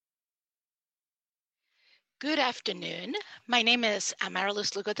Good afternoon. My name is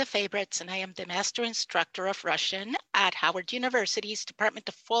Amaryllis Lugo de Fabritz, and I am the Master Instructor of Russian at Howard University's Department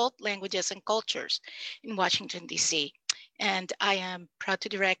of World Languages and Cultures in Washington, D.C. And I am proud to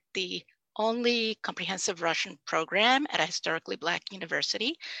direct the only comprehensive Russian program at a historically Black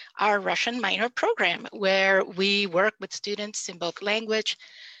university, our Russian minor program, where we work with students in both language,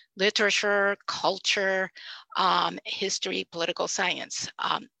 literature, culture, history, political science.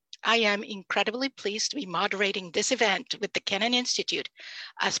 I am incredibly pleased to be moderating this event with the Kennan Institute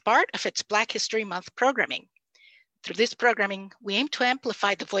as part of its Black History Month programming. Through this programming, we aim to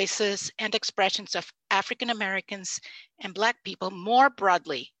amplify the voices and expressions of African Americans and Black people more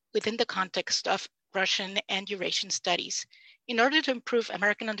broadly within the context of Russian and Eurasian studies in order to improve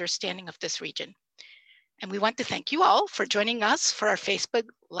American understanding of this region. And we want to thank you all for joining us for our Facebook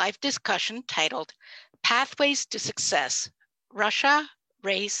Live discussion titled Pathways to Success, Russia,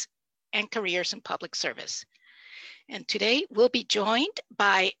 Race, and Careers in Public Service. And today we'll be joined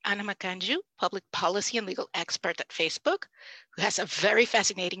by Anna Makanju, public policy and legal expert at Facebook, who has a very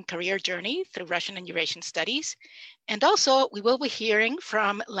fascinating career journey through Russian and Eurasian studies. And also we will be hearing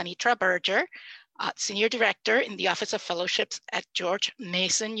from Lenitra Berger, Senior Director in the Office of Fellowships at George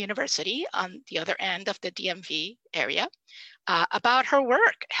Mason University on the other end of the DMV area, about her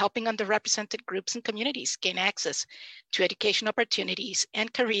work helping underrepresented groups and communities gain access to education opportunities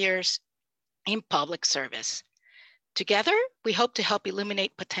and careers in public service. Together, we hope to help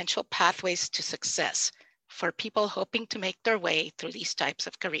illuminate potential pathways to success for people hoping to make their way through these types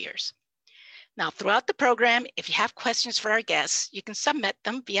of careers. Now, throughout the program, if you have questions for our guests, you can submit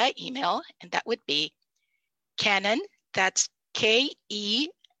them via email, and that would be Kennan, that's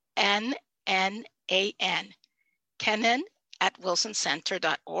Kennan, Kennan at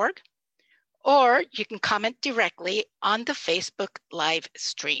wilsoncenter.org, or you can comment directly on the Facebook Live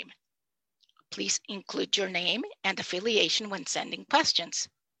stream. Please include your name and affiliation when sending questions.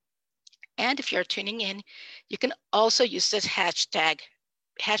 And if you're tuning in, you can also use this hashtag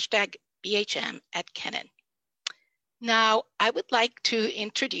BHM at Kennan. Now, I would like to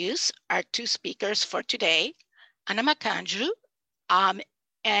introduce our two speakers for today, Anna Makanju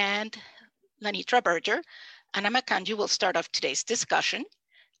and Lenitra Berger. Anna Makanju will start off today's discussion.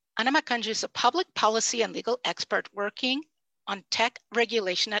 Anna Makanju is a public policy and legal expert working on tech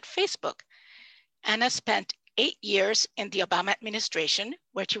regulation at Facebook. Anna spent 8 years in the Obama administration,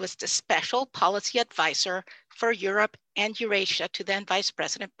 where she was the special policy advisor for Europe and Eurasia to then Vice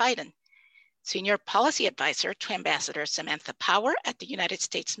President Biden, senior policy advisor to Ambassador Samantha Power at the United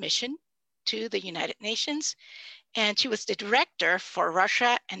States Mission to the United Nations, and she was the director for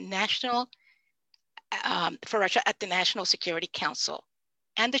Russia at the National Security Council,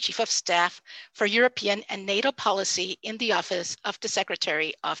 and the chief of staff for European and NATO policy in the Office of the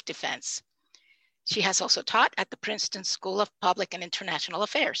Secretary of Defense. She has also taught at the Princeton School of Public and International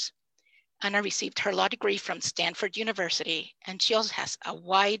Affairs. Anna received her law degree from Stanford University, and she also has a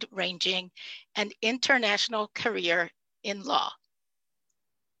wide-ranging and international career in law.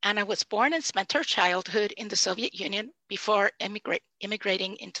 Anna was born and spent her childhood in the Soviet Union before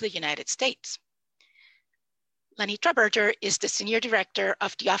immigrating into the United States. Lenitra Berger is the Senior Director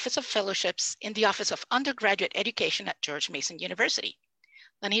of the Office of Fellowships in the Office of Undergraduate Education at George Mason University.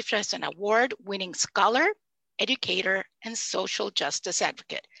 Lenitra is an award-winning scholar, educator, and social justice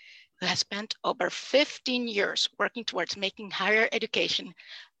advocate who has spent over 15 years working towards making higher education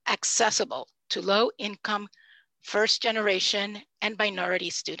accessible to low-income, first-generation, and minority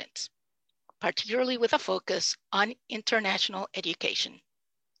students, particularly with a focus on international education.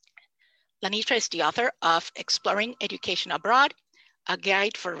 Lenitra is the author of Exploring Education Abroad, a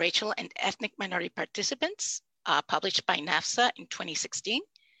guide for racial and ethnic minority participants, published by NAFSA in 2016.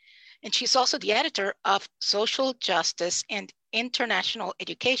 And she's also the editor of Social Justice and International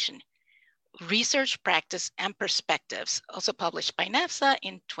Education, Research, Practice, and Perspectives, also published by NAFSA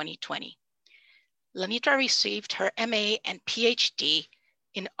in 2020. Lenitra received her MA and PhD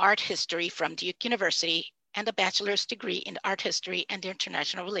in art history from Duke University and a bachelor's degree in art history and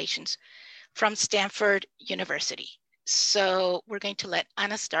international relations from Stanford University. So we're going to let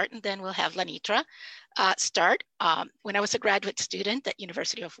Anna start, and then we'll have Lenitra start. When I was a graduate student at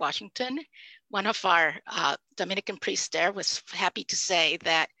University of Washington, one of our Dominican priests there was happy to say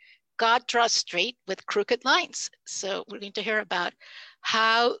that God draws straight with crooked lines. So we're going to hear about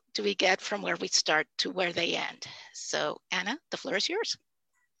how do we get from where we start to where they end. So Anna, the floor is yours.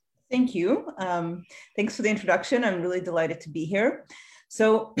 Thank you. Thanks for the introduction. I'm really delighted to be here.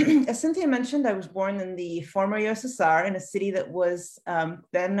 So as Cynthia mentioned, I was born in the former USSR in a city that was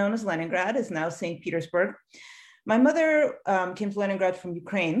then known as Leningrad, is now St. Petersburg. My mother came to Leningrad from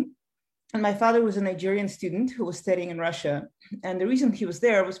Ukraine, And my father was a Nigerian student who was studying in Russia. And the reason he was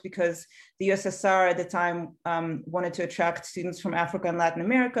there was because the USSR at the time wanted to attract students from Africa and Latin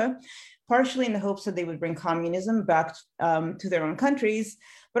America, partially in the hopes that they would bring communism back to their own countries.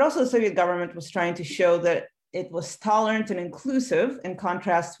 But also the Soviet government was trying to show that it was tolerant and inclusive, in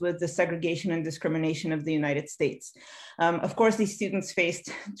contrast with the segregation and discrimination of the United States. Of course, these students faced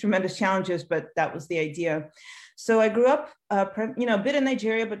tremendous challenges, but that was the idea. So I grew up, a bit in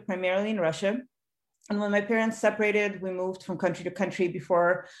Nigeria, but primarily in Russia. And when my parents separated, we moved from country to country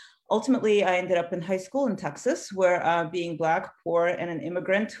before ultimately I ended up in high school in Texas, where being Black, poor, and an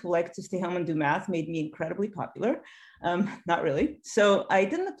immigrant who liked to stay home and do math made me incredibly popular. Not really. So I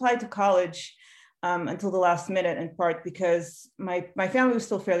didn't apply to college until the last minute, in part because my family was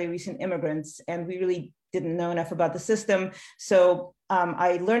still fairly recent immigrants, and we really didn't know enough about the system. So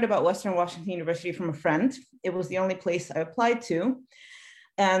I learned about Western Washington University from a friend. It was the only place I applied to.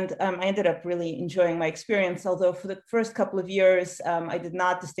 And I ended up really enjoying my experience, although for the first couple of years, I did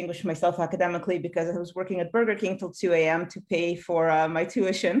not distinguish myself academically because I was working at Burger King till 2 a.m. to pay for my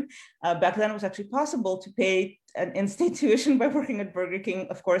tuition. Back then, it was actually possible to pay an in-state tuition by working at Burger King.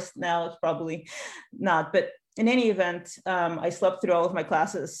 Of course, now it's probably not. But in any event, I slept through all of my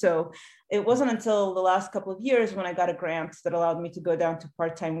classes. So it wasn't until the last couple of years when I got a grant that allowed me to go down to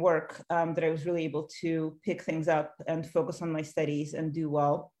part-time work that I was really able to pick things up and focus on my studies and do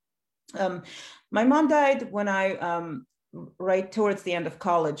well. My mom died when right towards the end of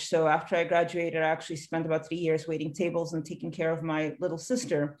college. So after I graduated, I actually spent about 3 years waiting tables and taking care of my little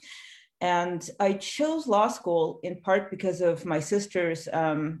sister. And I chose law school in part because of my sister's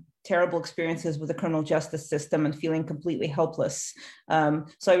terrible experiences with the criminal justice system and feeling completely helpless.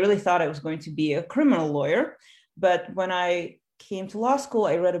 So I really thought I was going to be a criminal lawyer. But when I came to law school,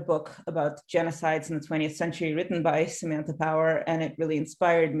 I read a book about genocides in the 20th century written by Samantha Power, and it really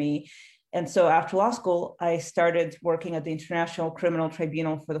inspired me. And so after law school, I started working at the International Criminal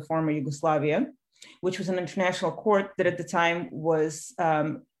Tribunal for the former Yugoslavia, which was an international court that at the time was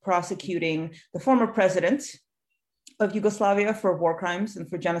prosecuting the former president of Yugoslavia for war crimes and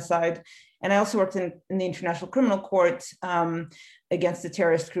for genocide. And I also worked in the International Criminal Court against a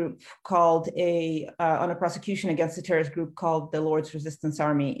terrorist group called on a prosecution against a terrorist group called the Lord's Resistance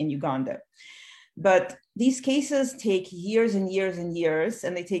Army in Uganda. But these cases take years and years and years,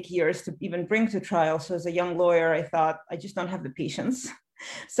 and they take years to even bring to trial. So as a young lawyer, I thought, I just don't have the patience.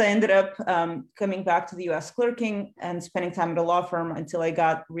 So I ended up coming back to the US clerking and spending time at a law firm until I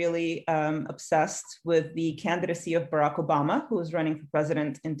got really obsessed with the candidacy of Barack Obama, who was running for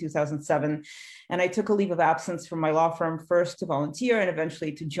president in 2007. And I took a leave of absence from my law firm, first to volunteer and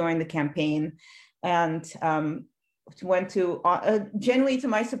eventually to join the campaign. And went to, genuinely to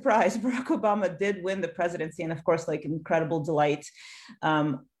my surprise, Barack Obama did win the presidency, and of course, like incredible delight.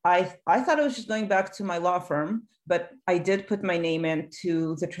 I thought I was just going back to my law firm, but I did put my name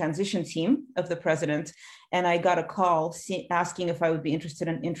into the transition team of the president, and I got a call asking if I would be interested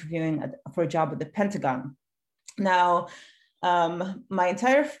in interviewing for a job at the Pentagon. Now, my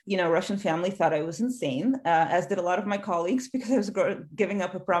entire, Russian family thought I was insane, as did a lot of my colleagues, because I was giving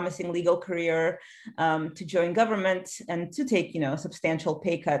up a promising legal career to join government and to take, a substantial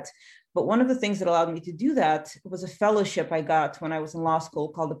pay cut. But one of the things that allowed me to do that was a fellowship I got when I was in law school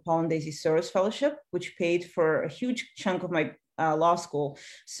called the Paul and Daisy Soros Fellowship, which paid for a huge chunk of my law school.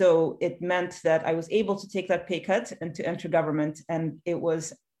 So it meant that I was able to take that pay cut and to enter government. And it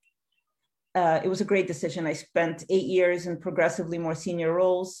was a great decision. I spent 8 years in progressively more senior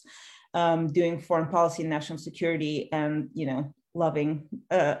roles, doing foreign policy and national security, and loving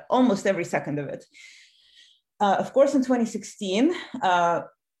almost every second of it. Of course, in 2016,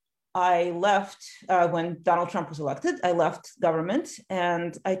 I left when Donald Trump was elected. I left government,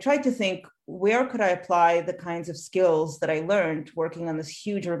 and I tried to think, where could I apply the kinds of skills that I learned working on this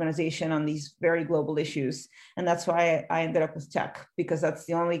huge organization on these very global issues? And that's why I ended up with tech, because that's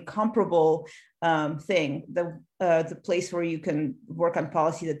the only comparable thing, the place where you can work on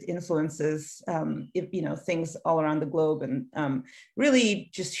policy that influences things all around the globe, and really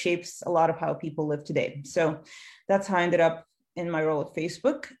just shapes a lot of how people live today. So that's how I ended up in my role at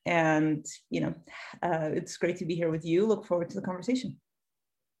Facebook. And, it's great to be here with you. Look forward to the conversation.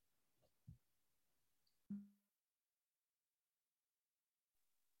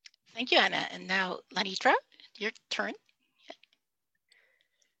 Thank you, Anna. And now, Lanitra, your turn.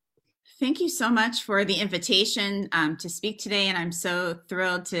 Thank you so much for the invitation to speak today. And I'm so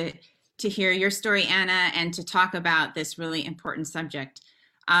thrilled to hear your story, Anna, and to talk about this really important subject.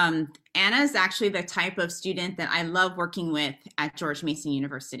 Anna is actually the type of student that I love working with at George Mason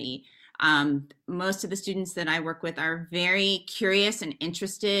University. Most of the students that I work with are very curious and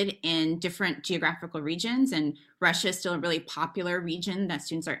interested in different geographical regions, and Russia is still a really popular region that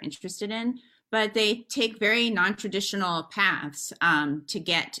students are interested in, but they take very non-traditional paths to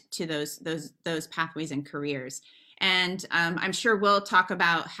get to those pathways and careers. And I'm sure we'll talk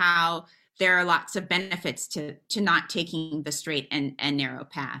about how there are lots of benefits to not taking the straight and narrow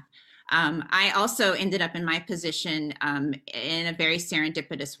path. I also ended up in my position in a very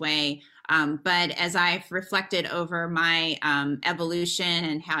serendipitous way. But as I've reflected over my evolution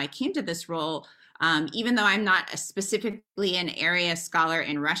and how I came to this role, even though I'm not specifically an area scholar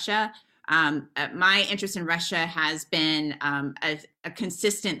in Russia, my interest in Russia has been a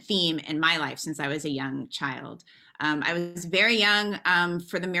consistent theme in my life since I was a young child. I was very young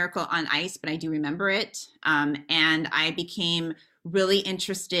for the Miracle on Ice, but I do remember it. And I became really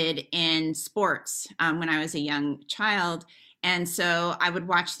interested in sports when I was a young child. And so I would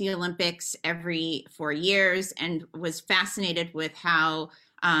watch the Olympics every 4 years and was fascinated with how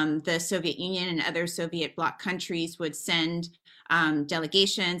the Soviet Union and other Soviet bloc countries would send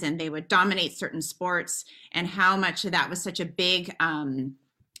delegations, and they would dominate certain sports, and how much of that was such a big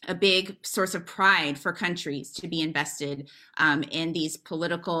source of pride for countries to be invested in these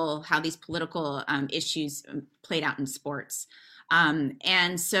political issues played out in sports.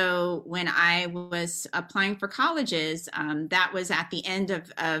 And so when I was applying for colleges, that was at the end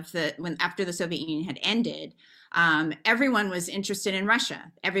of after the Soviet Union had ended. Everyone was interested in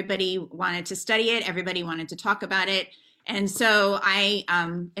Russia. Everybody wanted to study it. Everybody wanted to talk about it. And so I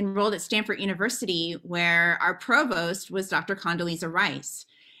enrolled at Stanford University, where our provost was Dr. Condoleezza Rice.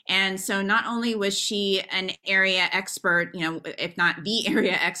 And so not only was she an area expert, if not the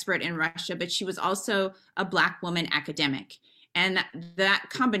area expert in Russia, but she was also a Black woman academic. And that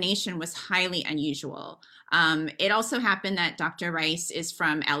combination was highly unusual. It also happened that Dr. Rice is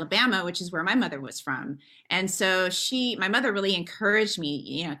from Alabama, which is where my mother was from. And so my mother really encouraged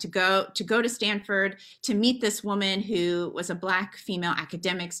me, to go to Stanford, to meet this woman who was a Black female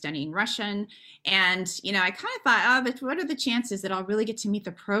academic studying Russian. And, I kind of thought, but what are the chances that I'll really get to meet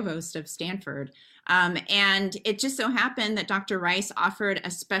the provost of Stanford? And it just so happened that Dr. Rice offered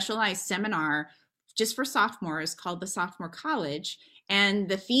a specialized seminar just for sophomores called the Sophomore College. And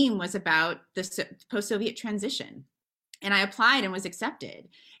the theme was about the post-Soviet transition. And I applied and was accepted.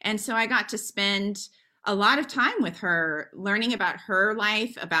 And so I got to spend a lot of time with her, learning about her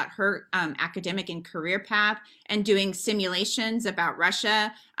life, about her academic and career path, and doing simulations about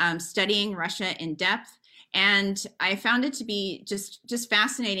Russia, studying Russia in depth. And I found it to be just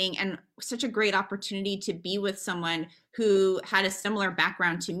fascinating and such a great opportunity to be with someone who had a similar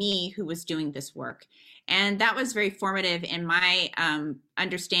background to me, who was doing this work. And that was very formative in my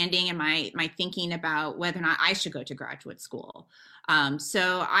understanding and my thinking about whether or not I should go to graduate school.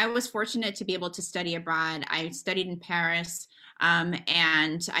 So I was fortunate to be able to study abroad. I studied in Paris,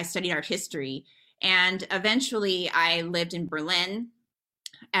 and I studied art history. And eventually I lived in Berlin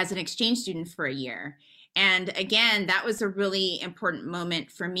as an exchange student for a year. And again, that was a really important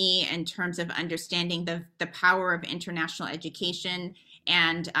moment for me in terms of understanding the power of international education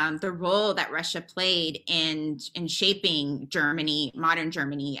and the role that Russia played in shaping Germany, modern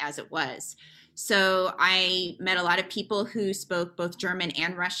Germany as it was. So I met a lot of people who spoke both German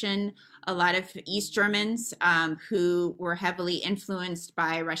and Russian, a lot of East Germans who were heavily influenced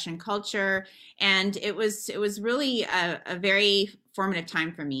by Russian culture. And it was really a very formative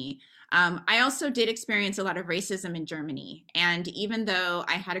time for me. I also did experience a lot of racism in Germany. And even though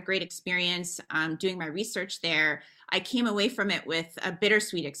I had a great experience doing my research there, I came away from it with a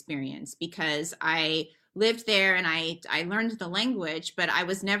bittersweet experience, because I lived there and I learned the language, but I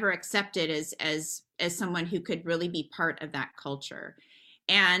was never accepted as someone who could really be part of that culture.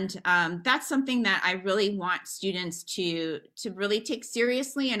 And that's something that I really want students to really take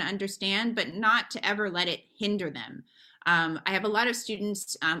seriously and understand, but not to ever let it hinder them. I have a lot of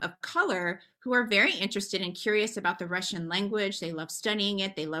students of color who are very interested and curious about the Russian language. They love studying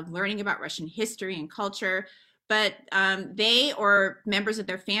it. They love learning about Russian history and culture. But they or members of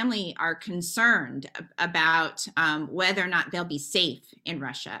their family are concerned about whether or not they'll be safe in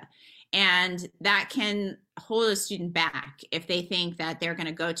Russia. And that can hold a student back if they think that they're going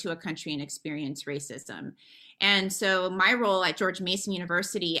to go to a country and experience racism. And so my role at George Mason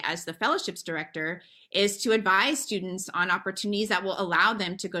University as the fellowships director is to advise students on opportunities that will allow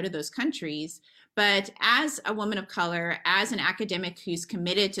them to go to those countries. But as a woman of color, as an academic who's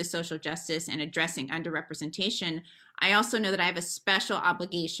committed to social justice and addressing underrepresentation, I also know that I have a special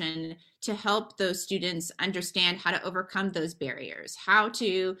obligation to help those students understand how to overcome those barriers, how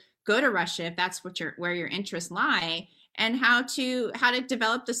to go to Russia if that's where your interests lie, and how to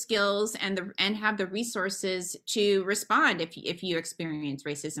develop the skills and have the resources to respond if you experience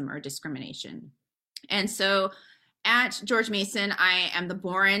racism or discrimination. And so at George Mason, I am the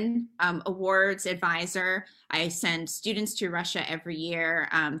Boren Awards advisor. I send students to Russia every year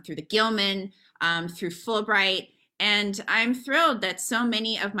through the Gilman, through Fulbright. And I'm thrilled that so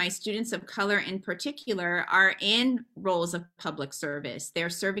many of my students of color in particular are in roles of public service. They're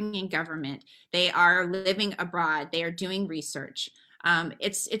serving in government. They are living abroad. They are doing research.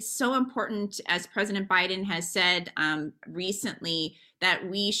 It's so important, as President Biden has said recently, that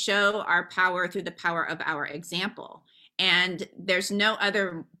we show our power through the power of our example. And there's no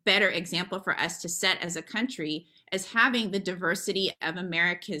other better example for us to set as a country as having the diversity of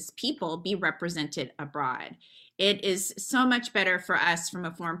America's people be represented abroad. It is so much better for us from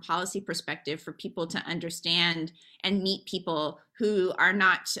a foreign policy perspective for people to understand and meet people who are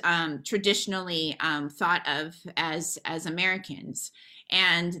not traditionally thought of as Americans.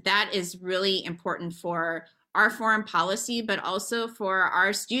 And that is really important for our foreign policy, but also for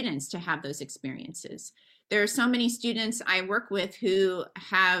our students to have those experiences. There are so many students I work with who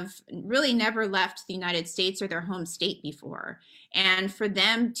have really never left the United States or their home state before. And for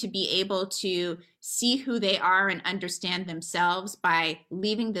them to be able to see who they are and understand themselves by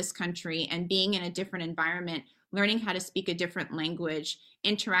leaving this country and being in a different environment, learning how to speak a different language,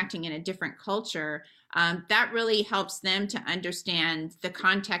 interacting in a different culture, that really helps them to understand the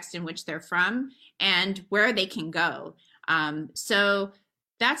context in which they're from and where they can go. So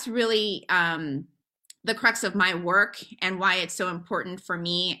that's really the crux of my work and why it's so important for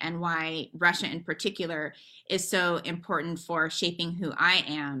me and why Russia in particular is so important for shaping who I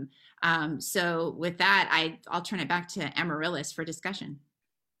am. So with that, I'll turn it back to Amaryllis for discussion.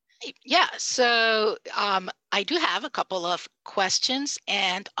 Yeah, so I do have a couple of questions,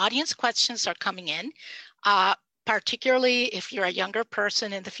 and audience questions are coming in. Particularly if you're a younger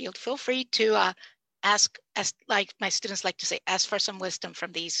person in the field, feel free to ask, like my students like to say, ask for some wisdom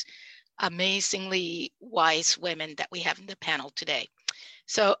from these amazingly wise women that we have in the panel today.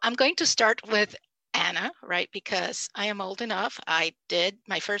 So I'm going to start with Anna, right? Because I am old enough. I did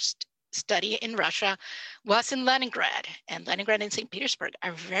my first study in Russia was in Leningrad, and Leningrad and St. Petersburg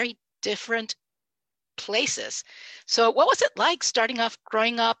are very different places. So what was it like starting off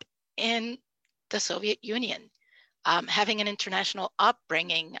growing up in the Soviet Union, having an international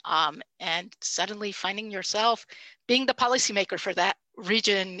upbringing, and suddenly finding yourself being the policymaker for that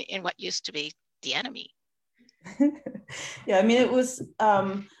region in what used to be the enemy? Yeah, I mean, it was,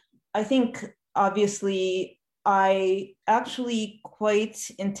 I think, obviously, I actually quite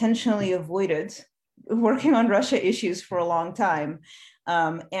intentionally avoided working on Russia issues for a long time,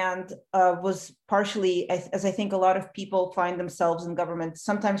 and was partially, as I think a lot of people find themselves in government,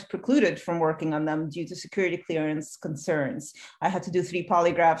 sometimes precluded from working on them due to security clearance concerns. I had to do 3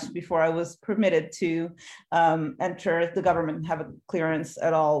 polygraphs before I was permitted to enter the government and have a clearance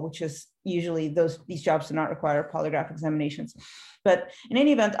at all, which is usually these jobs do not require polygraph examinations. But in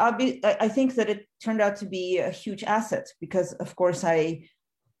any event, I think that it turned out to be a huge asset because, of course, I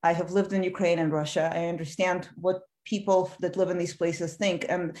have lived in Ukraine and Russia. I understand what people that live in these places think,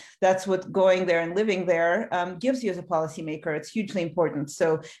 and that's what going there and living there gives you as a policymaker. It's hugely important.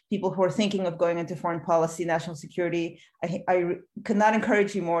 So people who are thinking of going into foreign policy, national security, I could not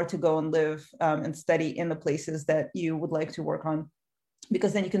encourage you more to go and live and study in the places that you would like to work on,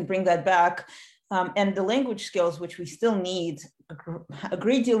 because then you can bring that back. And the language skills, which we still need a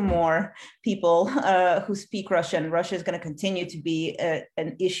great deal more people who speak Russian. Russia is going to continue to be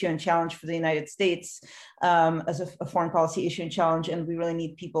an issue and challenge for the United States as a foreign policy issue and challenge. And we really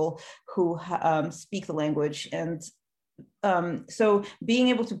need people who speak the language. And so being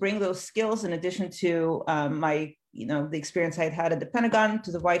able to bring those skills in addition to the experience I had at the Pentagon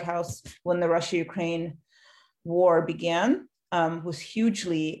to the White House when the Russia-Ukraine war began, was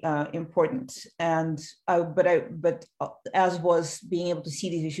hugely important, but as was being able to see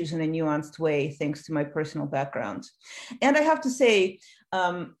these issues in a nuanced way, thanks to my personal background. And I have to say,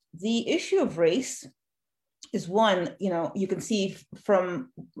 the issue of race is one, you can see from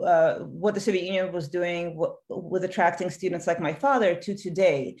what the Soviet Union was doing with attracting students like my father to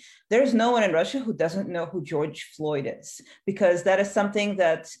today. There's no one in Russia who doesn't know who George Floyd is, because that is something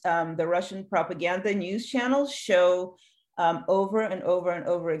that the Russian propaganda news channels show over and over and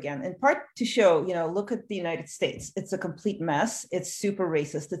over again, in part to show, look at the United States. It's a complete mess. It's super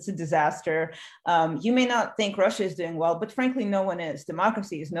racist. It's a disaster. You may not think Russia is doing well, but frankly, no one is.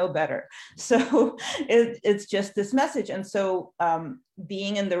 Democracy is no better. So it's just this message. And so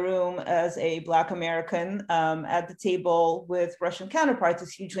being in the room as a Black American at the table with Russian counterparts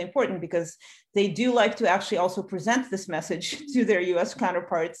is hugely important, because they do like to actually also present this message to their US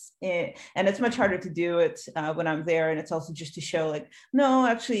counterparts. And it's much harder to do it when I'm there. And it's also just to show like, no,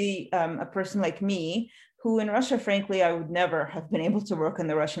 actually a person like me, who in Russia, frankly, I would never have been able to work in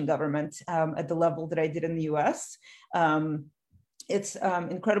the Russian government at the level that I did in the US. It's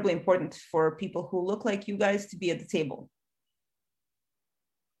incredibly important for people who look like you guys to be at the table.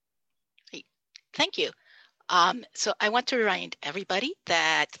 Thank you. So I want to remind everybody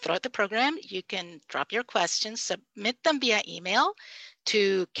that throughout the program, you can drop your questions, submit them via email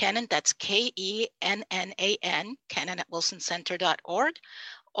to Kennan, that's Kennan, Kennan@wilsoncenter.org,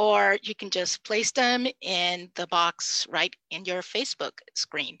 or you can just place them in the box right in your Facebook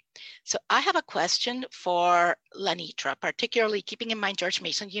screen. So I have a question for Lanitra, particularly keeping in mind George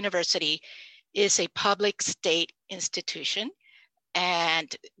Mason University is a public state institution,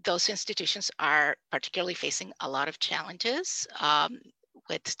 and those institutions are particularly facing a lot of challenges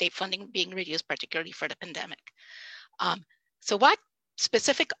with state funding being reduced, particularly for the pandemic. So what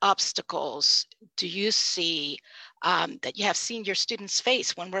specific obstacles do you see that you have seen your students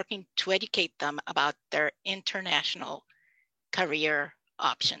face when working to educate them about their international career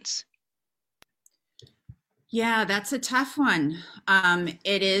options? Yeah, that's a tough one.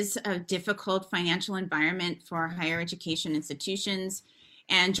 It is a difficult financial environment for higher education institutions,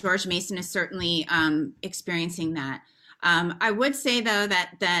 and George Mason is certainly experiencing that. I would say, though,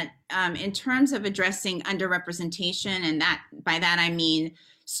 that in terms of addressing underrepresentation, and that by that I mean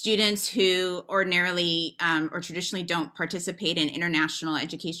students who ordinarily or traditionally don't participate in international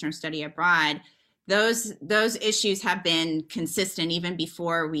education or study abroad, those issues have been consistent even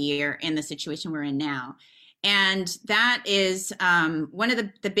before we are in the situation we're in now. And that is one of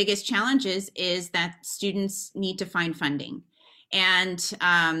the biggest challenges, is that students need to find funding. And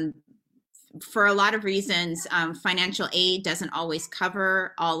for a lot of reasons, financial aid doesn't always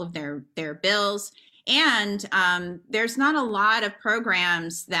cover all of their bills. And there's not a lot of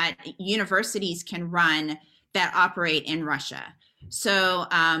programs that universities can run that operate in Russia. So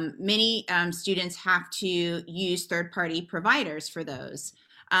many students have to use third-party providers for those.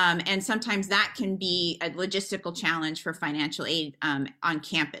 And sometimes that can be a logistical challenge for financial aid on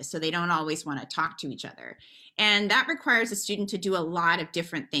campus. So they don't always want to talk to each other. And that requires a student to do a lot of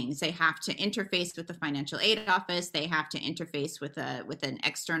different things. They have to interface with the financial aid office. They have to interface with an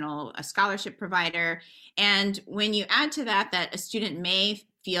external scholarship provider. And when you add to that a student may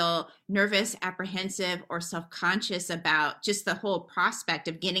feel nervous, apprehensive, or self-conscious about just the whole prospect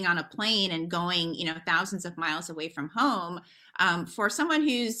of getting on a plane and going, thousands of miles away from home, for someone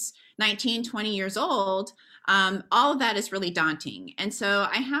who's 19, 20 years old, all of that is really daunting. And so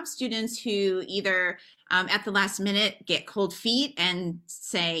I have students who either at the last minute get cold feet and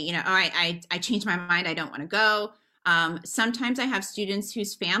say, I changed my mind, I don't want to go. Sometimes I have students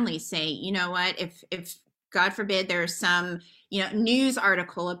whose families say, you know what, if God forbid there's some news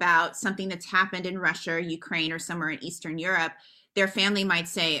article about something that's happened in Russia, Ukraine, or somewhere in Eastern Europe, their family might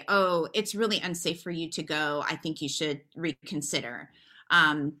say, oh, it's really unsafe for you to go. I think you should reconsider.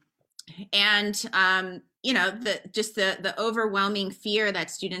 The overwhelming fear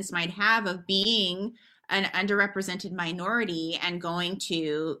that students might have of being an underrepresented minority and going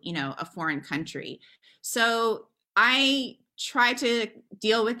to, a foreign country. So I try to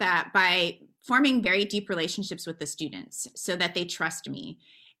deal with that by forming very deep relationships with the students so that they trust me.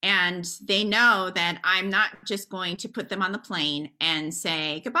 And they know that I'm not just going to put them on the plane and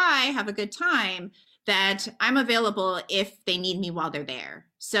say, goodbye, have a good time, that I'm available if they need me while they're there.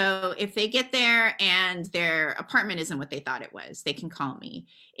 So if they get there and their apartment isn't what they thought it was, they can call me.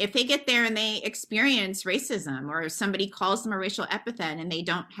 If they get there and they experience racism, or somebody calls them a racial epithet and they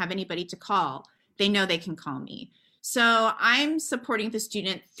don't have anybody to call, they know they can call me. So I'm supporting the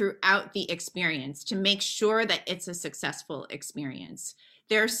student throughout the experience to make sure that it's a successful experience.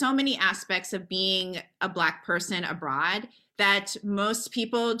 There are so many aspects of being a Black person abroad that most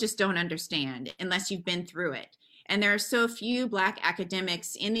people just don't understand unless you've been through it. And there are so few Black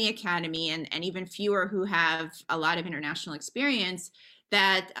academics in the academy, and even fewer who have a lot of international experience,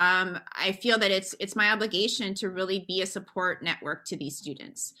 that I feel that it's my obligation to really be a support network to these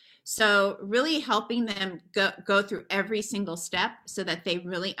students. So really helping them go through every single step so that they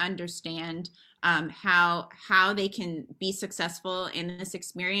really understand how they can be successful in this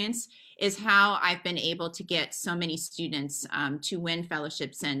experience is how I've been able to get so many students to win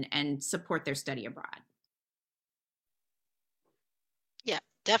fellowships and support their study abroad. Yeah,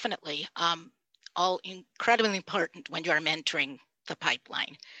 definitely. All incredibly important when you are mentoring the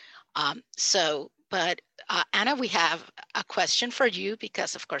pipeline. So But Anna, we have a question for you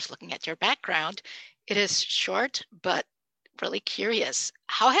because, of course, looking at your background, it is short, but really curious.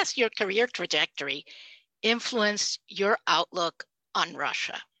 How has your career trajectory influenced your outlook on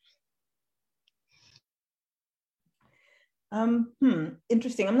Russia?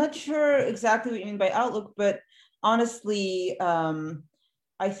 Interesting. I'm not sure exactly what you mean by outlook, but honestly,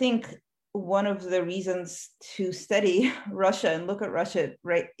 I think one of the reasons to study Russia and look at Russia,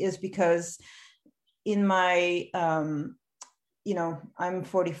 right, is because in my, I'm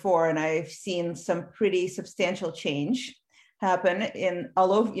 44 and I've seen some pretty substantial change happen in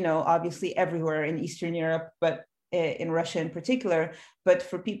all over, obviously everywhere in Eastern Europe, but in Russia in particular. But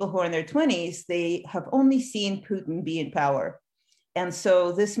for people who are in their 20s, they have only seen Putin be in power. And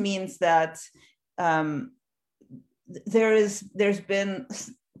so this means that there's been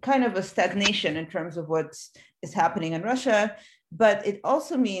kind of a stagnation in terms of what is happening in Russia, but it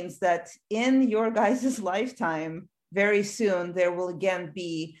also means that in your guys' lifetime, very soon, there will again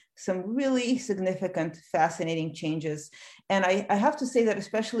be some really significant, fascinating changes. And I have to say that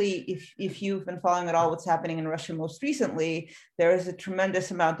especially if you've been following at all what's happening in Russia most recently, there is a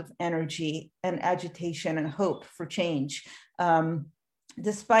tremendous amount of energy and agitation and hope for change,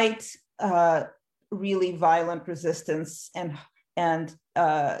 despite really violent resistance and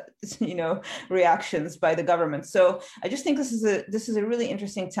reactions by the government. So I just think this is a really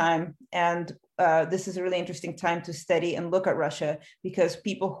interesting time, and this is a really interesting time to study and look at Russia, because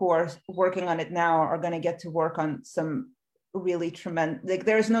people who are working on it now are going to get to work on some really tremendous, like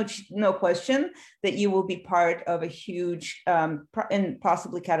there's no question that you will be part of a huge and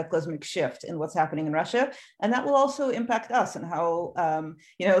possibly cataclysmic shift in what's happening in Russia. And that will also impact us and how,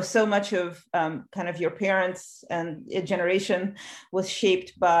 so much of kind of your parents and a generation was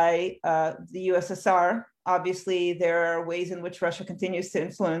shaped by the USSR. Obviously, there are ways in which Russia continues to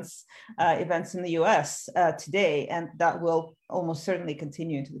influence events in the US today, and that will almost certainly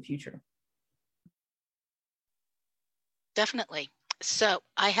continue into the future. Definitely. So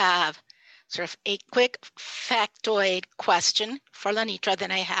I have sort of a quick factoid question for Lenitra,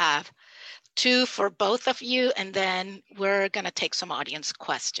 then I have two for both of you, and then we're going to take some audience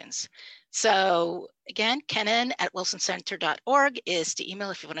questions. So again, kenan@wilsoncenter.org is the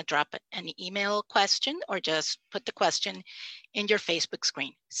email if you want to drop an email question or just put the question in your Facebook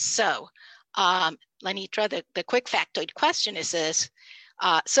screen. So Lenitra, the quick factoid question is this.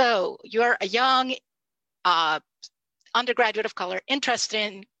 So you're a young undergraduate of color interested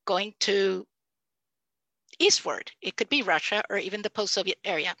in going to eastward. It could be Russia or even the post-Soviet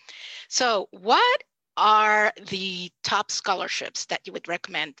area. So what are the top scholarships that you would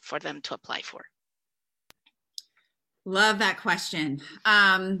recommend for them to apply for? Love that question.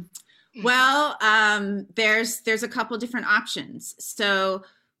 There's a couple different options. So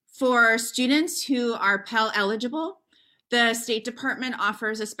for students who are Pell eligible, the State Department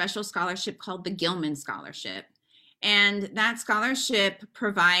offers a special scholarship called the Gilman Scholarship. And that scholarship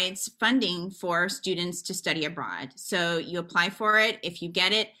provides funding for students to study abroad. So you apply for it. If you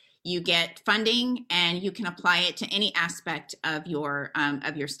get it, you get funding, and you can apply it to any aspect of your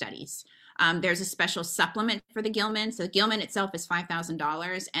studies. There's a special supplement for the Gilman. So the Gilman itself is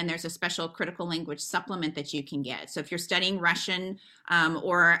 $5,000, and there's a special critical language supplement that you can get. So if you're studying Russian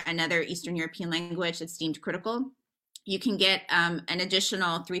or another Eastern European language that's deemed critical, you can get an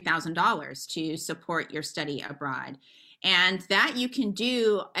additional $3,000 to support your study abroad. And that you can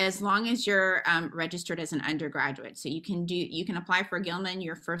do as long as you're registered as an undergraduate. So you can apply for Gilman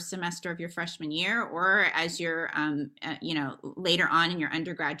your first semester of your freshman year, or as you're, later on in your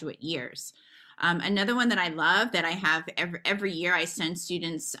undergraduate years. Another one that I love that I have every year I send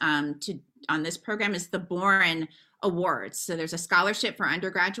students on this program is the Boren Awards. So there's a scholarship for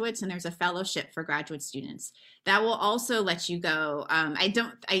undergraduates and there's a fellowship for graduate students. That will also let you go. I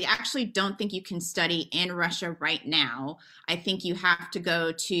actually don't think you can study in Russia right now. I think you have to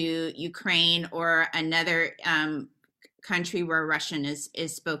go to Ukraine or another country where Russian is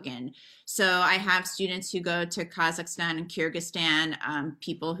spoken. So I have students who go to Kazakhstan and Kyrgyzstan,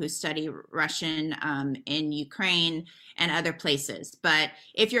 people who study Russian in Ukraine and other places. But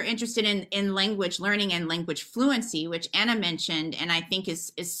if you're interested in language learning and language fluency, which Anna mentioned, and I think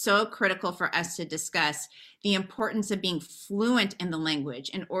is so critical for us to discuss, the importance of being fluent in the language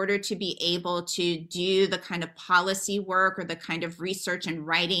in order to be able to do the kind of policy work or the kind of research and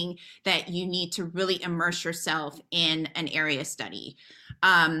writing that you need to really immerse yourself in an area study.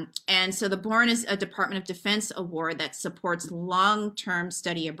 And so the Bourne is a Department of Defense award that supports long-term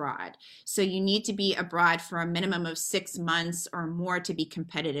study abroad. So you need to be abroad for a minimum of 6 months or more to be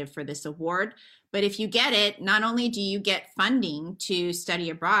competitive for this award. But if you get it, not only do you get funding to study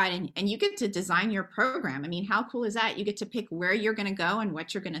abroad, and you get to design your program. I mean, how cool is that? You get to pick where you're going to go and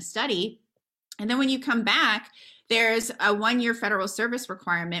what you're going to study. And then when you come back, there's a 1-year federal service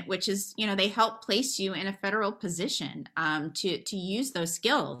requirement, which is, they help place you in a federal position to use those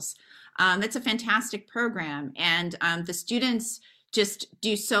skills. That's a fantastic program. And the students just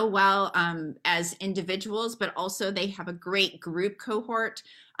do so well as individuals, but also they have a great group cohort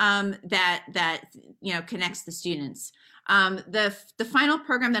that connects the students. The final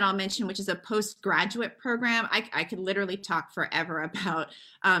program that I'll mention, which is a postgraduate program, I could literally talk forever about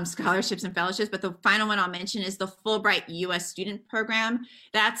scholarships and fellowships, but the final one I'll mention is the Fulbright U.S. Student Program.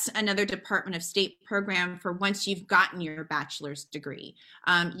 That's another Department of State program for once you've gotten your bachelor's degree.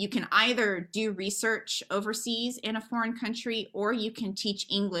 You can either do research overseas in a foreign country, or you can teach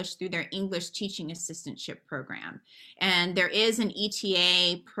English through their English Teaching Assistantship program. And there is an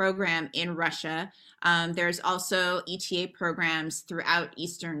ETA program in Russia. There's also ETA programs throughout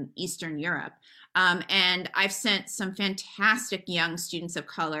Eastern Europe. And I've sent some fantastic young students of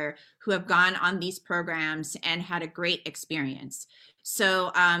color who have gone on these programs and had a great experience.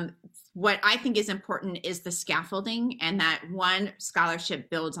 So what I think is important is the scaffolding, and that one scholarship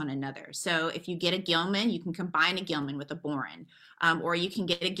builds on another. So if you get a Gilman, you can combine a Gilman with a Boren, or you can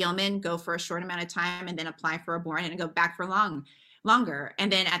get a Gilman, go for a short amount of time, and then apply for a Boren and go back for longer.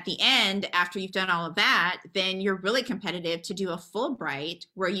 And then at the end, after you've done all of that, then you're really competitive to do a Fulbright,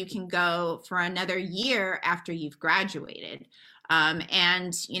 where you can go for another year after you've graduated.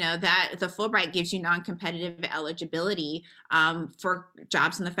 And that the Fulbright gives you non-competitive eligibility for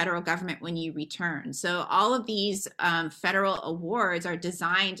jobs in the federal government when you return. So all of these federal awards are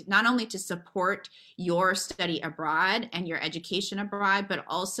designed not only to support your study abroad and your education abroad, but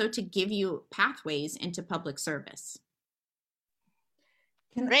also to give you pathways into public service.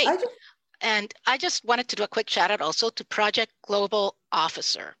 Great. And I just wanted to do a quick shout out also to Project Global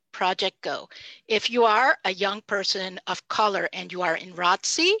Officer, Project Go. If you are a young person of color and you are in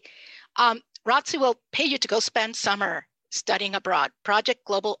ROTC, ROTC will pay you to go spend summer studying abroad, Project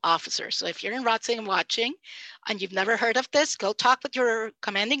Global Officer. So if you're in ROTC and watching and you've never heard of this, go talk with your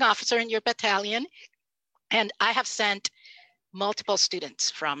commanding officer in your battalion. And I have sent multiple students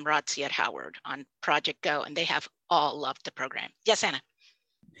from ROTC at Howard on Project Go, and they have all loved the program. Yes, Anna.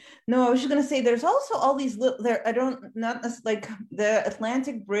 No, I was just going to say there's also all these like the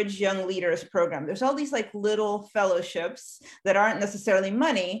Atlantic Bridge Young Leaders Program. There's all these like little fellowships that aren't necessarily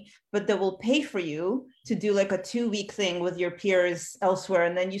money, but that will pay for you to do like a 2-week thing with your peers elsewhere.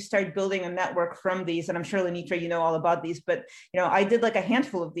 And then you start building a network from these. And I'm sure, Lenitra, you know all about these, but I did like a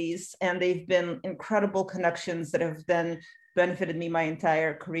handful of these, and they've been incredible connections that have then benefited me my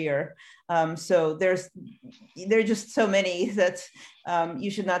entire career. So there are just so many that you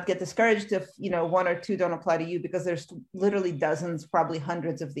should not get discouraged if 1 or 2 don't apply to you, because there's literally dozens, probably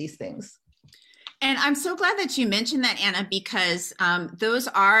hundreds of these things. And I'm so glad that you mentioned that, Anna, because those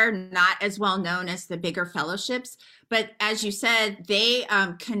are not as well known as the bigger fellowships. But as you said, they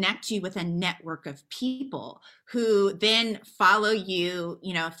connect you with a network of people who then follow you,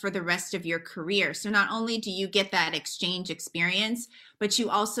 for the rest of your career. So not only do you get that exchange experience, but you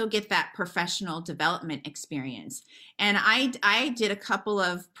also get that professional development experience. And I did a couple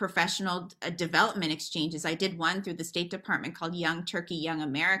of professional development exchanges. I did one through the State Department called Young Turkey, Young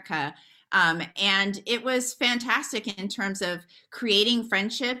America. And it was fantastic in terms of creating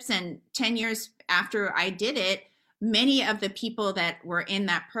friendships. And 10 years after I did it, many of the people that were in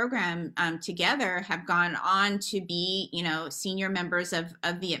that program together have gone on to be, senior members of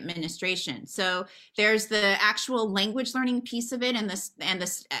the administration. So there's the actual language learning piece of it, and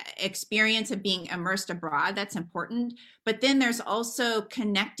this experience of being immersed abroad. That's important. But then there's also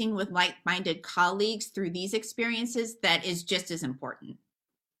connecting with like-minded colleagues through these experiences that is just as important.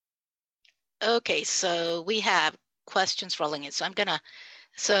 Okay, so we have questions rolling in.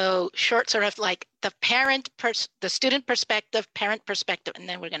 So short, sort of like the student perspective, parent perspective, and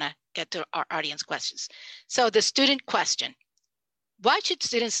then we're gonna get to our audience questions. So the student question: why should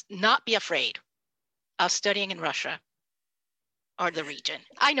students not be afraid of studying in Russia or the region?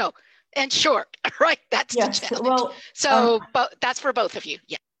 I know, and short, right? That's the challenge. Well, so that's for both of you.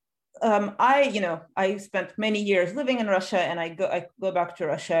 Yeah. I spent many years living in Russia, and I go back to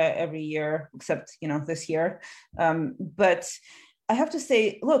Russia every year, except, this year. But I have to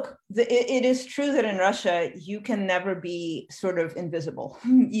say, look, it is true that in Russia, you can never be sort of invisible.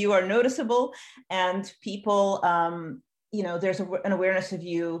 You are noticeable, and people there's an awareness of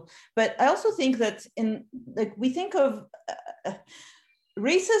you. But I also think that we think of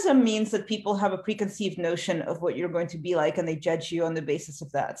racism means that people have a preconceived notion of what you're going to be like, and they judge you on the basis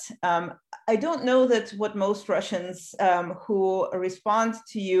of that. I don't know that what most Russians who respond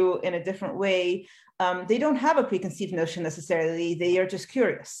to you in a different way, they don't have a preconceived notion necessarily. They are just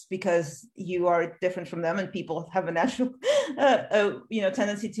curious because you are different from them, and people have a natural,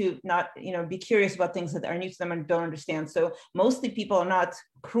 tendency to not, be curious about things that are new to them and don't understand. So mostly people are not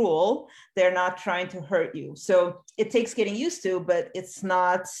cruel. They're not trying to hurt you. So it takes getting used to, but it's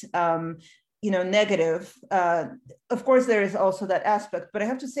not, negative. Of course, there is also that aspect, but I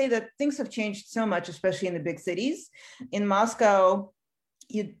have to say that things have changed so much, especially in the big cities. In Moscow,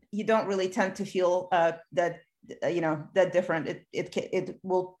 you don't really tend to feel that different. It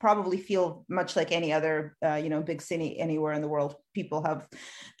will probably feel much like any other big city anywhere in the world. People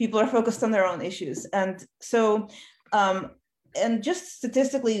are focused on their own issues, and so and just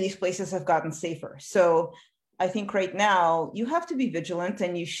statistically, these places have gotten safer. So I think right now you have to be vigilant,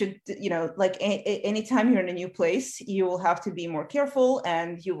 and you should, anytime you're in a new place, you will have to be more careful,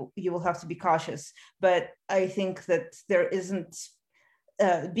 and you will have to be cautious. But I think that there isn't.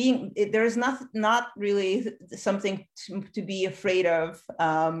 There is not really something to be afraid of,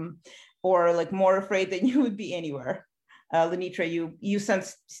 or like more afraid than you would be anywhere. Lenitra, you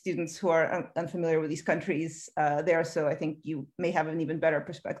sent students who are unfamiliar with these countries there, so I think you may have an even better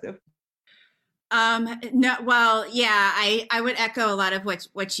perspective. No, well, yeah, I would echo a lot of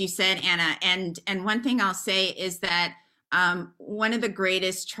what you said, Anna. And one thing I'll say is that one of the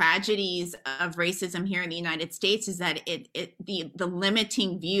greatest tragedies of racism here in the United States is that the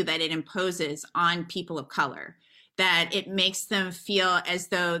limiting view that it imposes on people of color, that it makes them feel as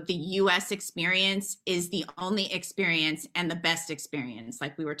though the US experience is the only experience and the best experience,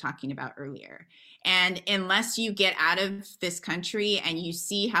 like we were talking about earlier. And unless you get out of this country and you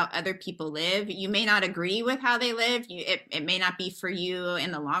see how other people live, you may not agree with how they live. It may not be for you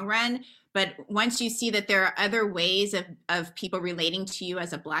in the long run. But once you see that there are other ways of people relating to you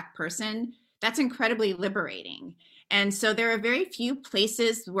as a Black person, that's incredibly liberating. And so there are very few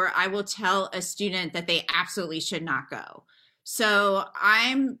places where I will tell a student that they absolutely should not go. So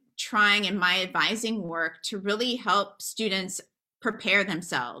I'm trying in my advising work to really help students prepare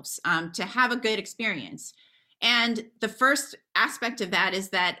themselves to have a good experience. And the first aspect of that is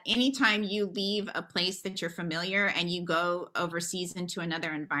that anytime you leave a place that you're familiar and you go overseas into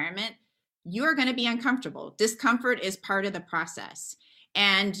another environment, you're going to be uncomfortable. Discomfort is part of the process.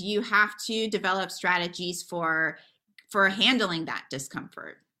 And you have to develop strategies for handling that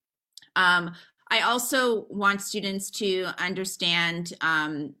discomfort. I also want students to understand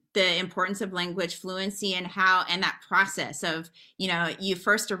the importance of language fluency and that process of, you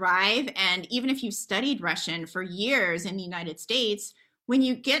first arrive, and even if you've studied Russian for years in the United States, when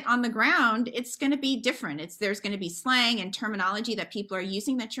you get on the ground, it's going to be different. There's going to be slang and terminology that people are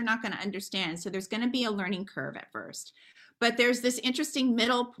using that you're not going to understand. So there's going to be a learning curve at first. But there's this interesting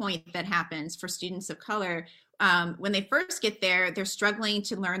middle point that happens for students of color. When they first get there, they're struggling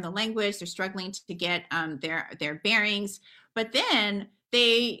to learn the language. They're struggling to get their bearings. But then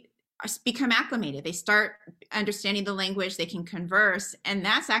they become acclimated. They start understanding the language, they can converse, and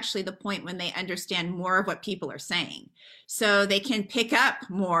that's actually the point when they understand more of what people are saying. So they can pick up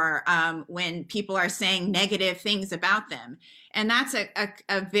more when people are saying negative things about them. And that's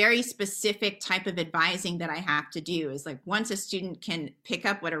a very specific type of advising that I have to do, is like once a student can pick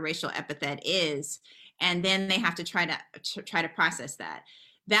up what a racial epithet is, and then they have to try to process that.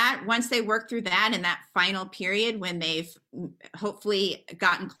 That once they work through that in that final period when they've hopefully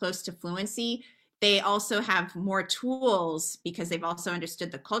gotten close to fluency, they also have more tools because they've also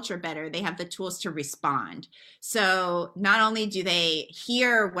understood the culture better. They have the tools to respond. So not only do they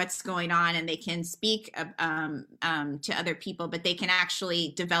hear what's going on and they can speak to other people, but they can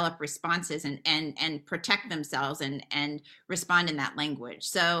actually develop responses and protect themselves and respond in that language.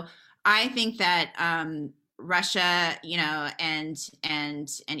 So I think that Russia,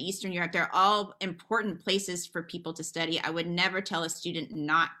 and Eastern Europe, they're all important places for people to study. I would never tell a student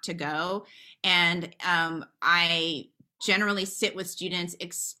not to go. And I generally sit with students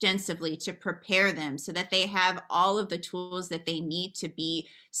extensively to prepare them so that they have all of the tools that they need to be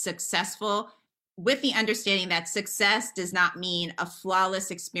successful, with the understanding that success does not mean a flawless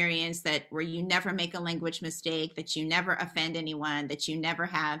experience where you never make a language mistake, that you never offend anyone, that you never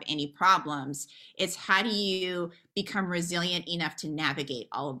have any problems. It's how do you become resilient enough to navigate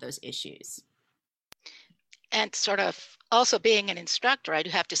all of those issues? And sort of also being an instructor, I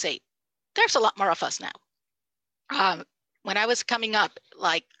do have to say, there's a lot more of us now. When I was coming up,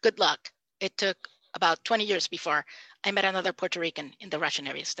 good luck. It took about 20 years before I met another Puerto Rican in the Russian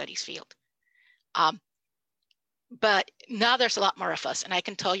area studies field. But now there's a lot more of us. And I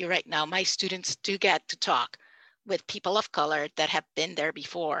can tell you right now, my students do get to talk with people of color that have been there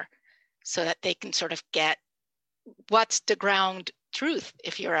before so that they can sort of get what's the ground truth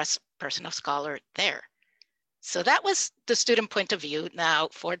if you're a person of color there. So that was the student point of view. Now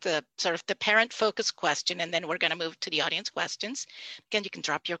for the sort of the parent focused question, and then we're going to move to the audience questions. Again, you can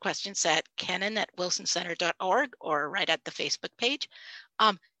drop your questions at kennan@wilsoncenter.org or right at the Facebook page.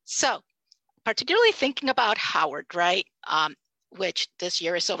 So particularly thinking about Howard, right? Which this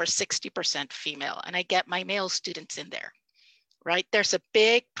year is over 60% female, and I get my male students in there, right? There's a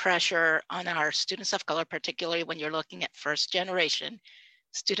big pressure on our students of color, particularly when you're looking at first generation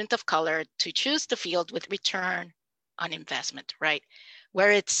student of color, to choose the field with return on investment, right?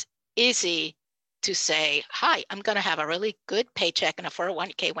 Where it's easy to say, hi, I'm gonna have a really good paycheck and a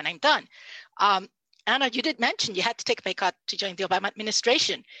 401k when I'm done. Anna, you did mention you had to take a pay cut to join the Obama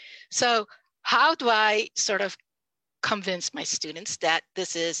administration. So how do I sort of convince my students that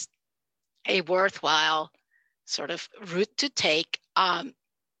this is a worthwhile sort of route to take,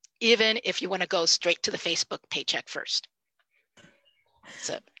 even if you wanna go straight to the Facebook paycheck first?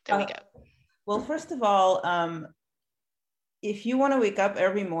 So there we go. Well, first of all, if you want to wake up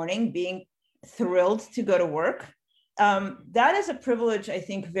every morning being thrilled to go to work, that is a privilege I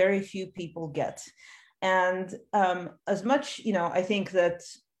think very few people get. And as much, I think that,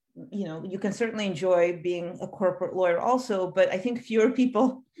 you can certainly enjoy being a corporate lawyer also, but I think fewer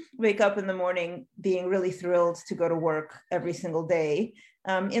people wake up in the morning being really thrilled to go to work every single day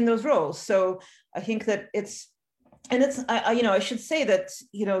in those roles. So I think that I should say that,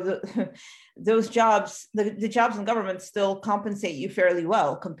 those jobs, the jobs in government still compensate you fairly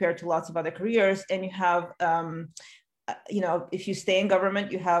well compared to lots of other careers. And you have, if you stay in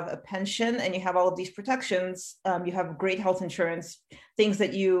government, you have a pension and you have all of these protections. You have great health insurance, things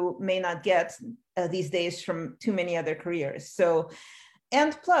that you may not get these days from too many other careers. So,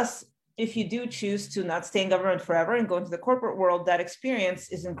 and plus, if you do choose to not stay in government forever and go into the corporate world, that experience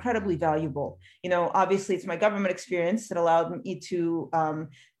is incredibly valuable. Obviously it's my government experience that allowed me to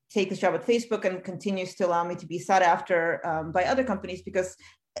take this job at Facebook and continues to allow me to be sought after by other companies, because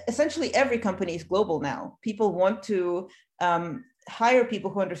essentially every company is global now. People want to hire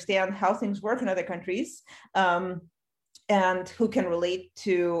people who understand how things work in other countries and who can relate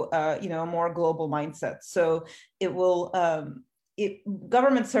to a more global mindset. So it will,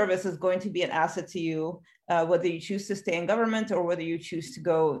 government service is going to be an asset to you, whether you choose to stay in government or whether you choose to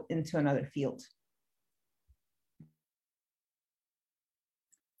go into another field.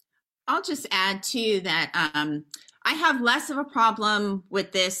 I'll just add too that I have less of a problem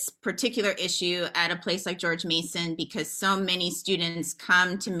with this particular issue at a place like George Mason, because so many students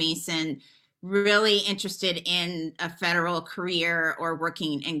come to Mason really interested in a federal career or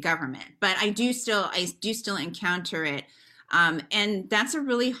working in government. But I do still encounter it. And that's a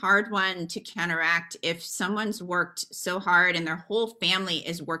really hard one to counteract if someone's worked so hard and their whole family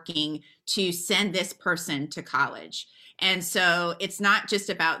is working to send this person to college. And so it's not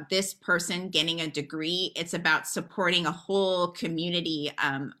just about this person getting a degree, it's about supporting a whole community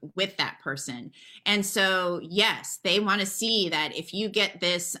with that person. And so, yes, they want to see that if you get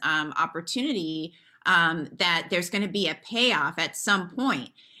this opportunity, that there's going to be a payoff at some point.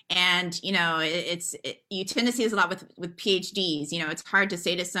 And, you tend to see this a lot with PhDs. It's hard to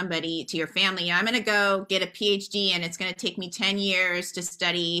say to somebody, to your family, I'm going to go get a PhD and it's going to take me 10 years to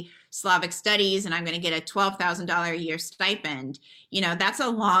study Slavic studies and I'm going to get a $12,000 a year stipend. That's a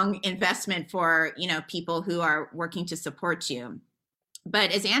long investment for, people who are working to support you.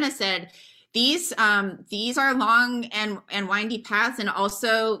 But as Anna said, these are long and windy paths, and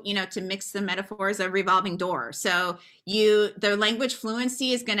also, to mix the metaphors, a revolving door. So the language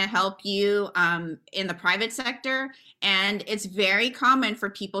fluency is going to help you in the private sector, and it's very common for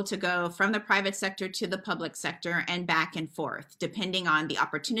people to go from the private sector to the public sector and back and forth, depending on the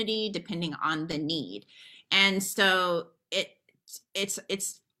opportunity, depending on the need. And so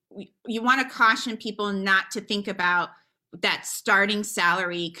you want to caution people not to think about that starting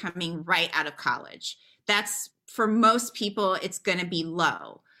salary coming right out of college. That's, for most people, it's going to be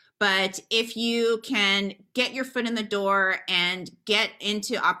low. But if you can get your foot in the door and get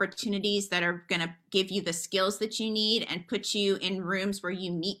into opportunities that are going to give you the skills that you need and put you in rooms where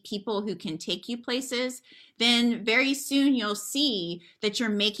you meet people who can take you places, then very soon you'll see that you're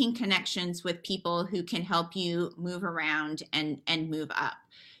making connections with people who can help you move around and move up.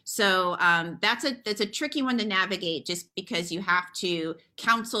 So that's a tricky one to navigate, just because you have to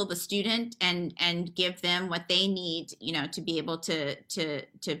counsel the student and give them what they need, to be able to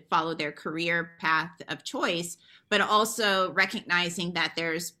follow their career path of choice. but also recognizing that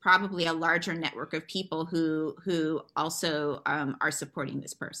there's probably a larger network of people who also are supporting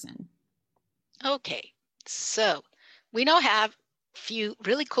this person. Okay, so we now have a few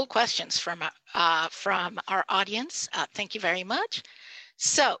really cool questions from our audience. Thank you very much.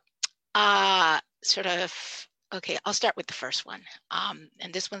 So, okay, I'll start with the first one.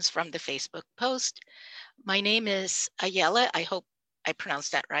 And this one's from the Facebook post. My name is Ayala. I hope I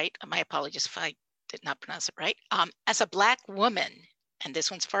pronounced that right. My apologies if I did not pronounce it right. As a Black woman, and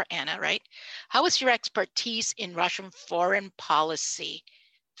this one's for Anna, right? How is your expertise in Russian foreign policy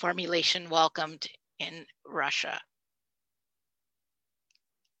formulation welcomed in Russia?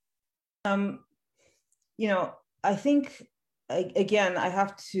 You know, I think, again, I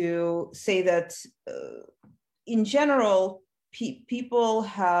have to say that in general, people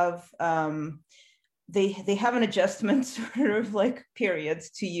have, they have an adjustment sort of like periods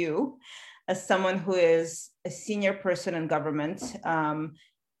to you as someone who is a senior person in government,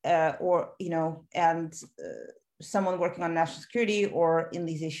 or, you know, and someone working on national security or in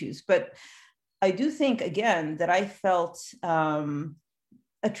these issues. But I do think, again, that I felt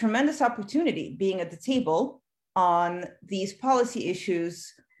a tremendous opportunity being at the table on these policy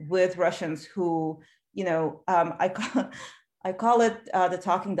issues with Russians who, you know, I call it the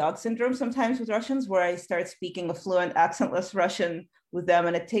talking dog syndrome sometimes with Russians, where I start speaking a fluent accentless Russian with them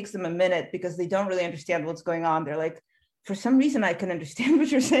and it takes them a minute because they don't really understand what's going on. They're like, for some reason I can understand what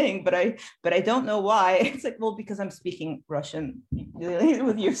you're saying, but I don't know why. It's like, well, because I'm speaking Russian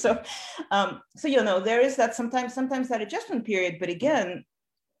with you. So, you know, there is that sometimes that adjustment period, but again,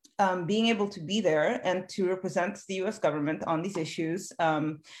 being able to be there and to represent the US government on these issues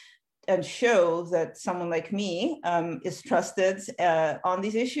and show that someone like me is trusted on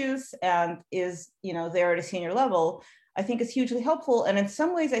these issues and is, you know, there at a senior level, I think is hugely helpful. And in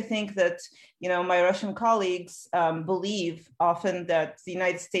some ways, I think that, you know, my Russian colleagues believe often that the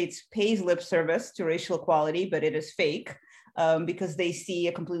United States pays lip service to racial equality, but it is fake. Because they see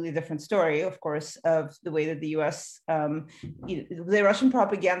a completely different story, of course, of the way that the US, the Russian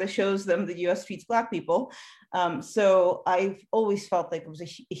propaganda shows them the US treats Black people. So I've always felt like it was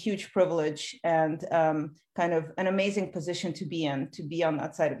a huge privilege and kind of an amazing position to be in, to be on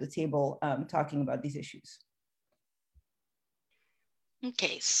that side of the table talking about these issues.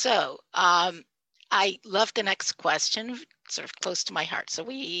 Okay, so I love the next question, sort of close to my heart. So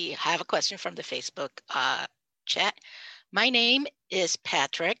we have a question from the Facebook chat. My name is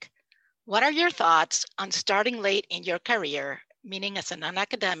Patrick. What are your thoughts on starting late in your career, meaning as a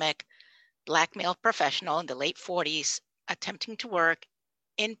non-academic Black male professional in the late 40s, attempting to work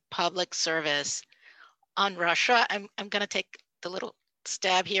in public service on Russia? I'm going to take the little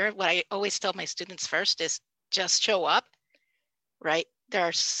stab here. What I always tell my students first is just show up, right? There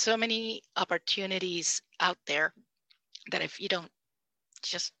are so many opportunities out there that if you don't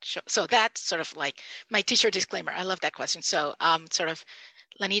just show, so that's sort of like my teacher disclaimer. I love that question. So sort of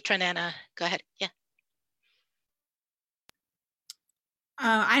Lenitra and Anna, go ahead. Yeah.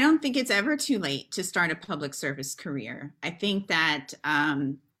 I don't think it's ever too late to start a public service career. I think that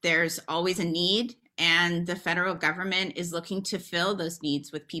there's always a need, and the federal government is looking to fill those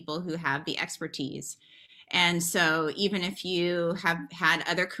needs with people who have the expertise. And so even if you have had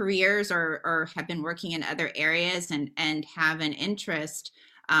other careers or have been working in other areas and have an interest,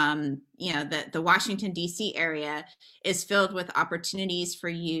 you know, the Washington, D.C. area is filled with opportunities for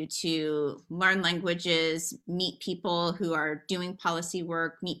you to learn languages, meet people who are doing policy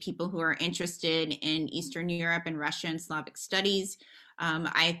work, meet people who are interested in Eastern Europe and Russia and Slavic studies.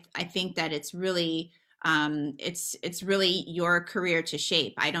 I think that it's really it's really your career to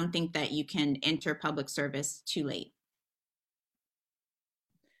shape. I don't think that you can enter public service too late.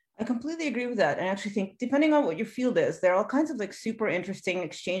 I completely agree with that. And I actually think, depending on what your field is, there are all kinds of like super interesting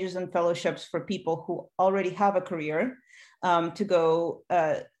exchanges and fellowships for people who already have a career to go,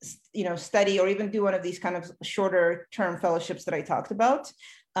 you know, study or even do one of these kind of shorter term fellowships that I talked about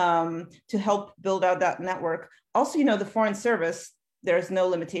to help build out that network. Also, you know, the Foreign Service, there's no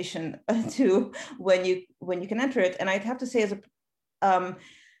limitation to when you can enter it. And I'd have to say,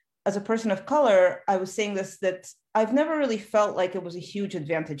 as a person of color, I was saying this, that I've never really felt like it was a huge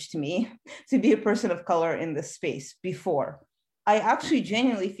advantage to me to be a person of color in this space before. I actually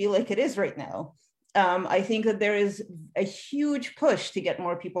genuinely feel like it is right now. I think that there is a huge push to get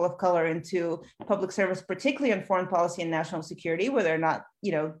more people of color into public service, particularly in foreign policy and national security, where there are not,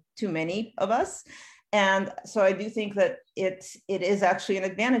 you know, too many of us. And so I do think that it is actually an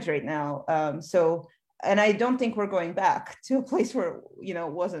advantage right now. And I don't think we're going back to a place where, you know,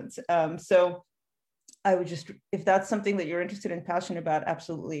 it wasn't. So I would just, if that's something that you're interested in, passionate about,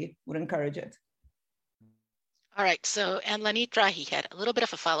 absolutely would encourage it. All right, so, and Lenitra, he had a little bit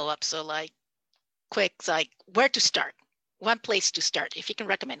of a follow-up. So like quick, like where to start, one place to start, if you can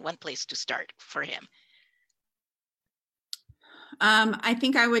recommend one place to start for him. I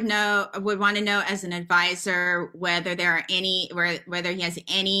think I would want to know as an advisor whether there are whether he has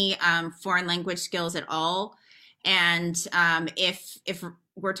any foreign language skills at all, and if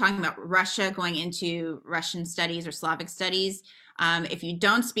we're talking about Russia, going into Russian studies or Slavic studies. If you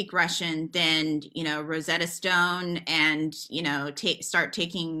don't speak Russian, then Rosetta Stone and start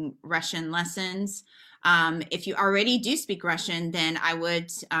taking Russian lessons. If you already do speak Russian, then I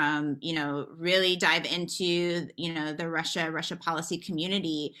would, really dive into, the Russia policy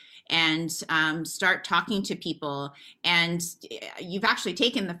community and start talking to people. And you've actually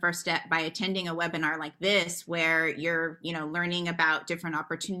taken the first step by attending a webinar like this, where you're, learning about different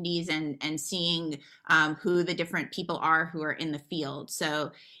opportunities and seeing who the different people are who are in the field.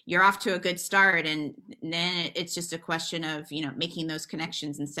 So you're off to a good start. And then it's just a question of, making those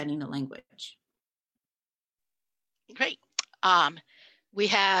connections and studying the language. Great. We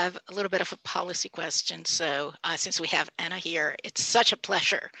have a little bit of a policy question. So since we have Anna here, it's such a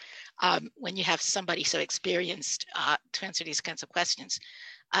pleasure when you have somebody so experienced to answer these kinds of questions.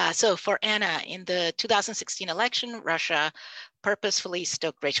 So for Anna, in the 2016 election, Russia purposefully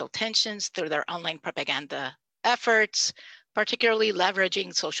stoked racial tensions through their online propaganda efforts, particularly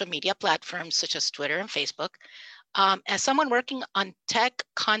leveraging social media platforms such as Twitter and Facebook. As someone working on tech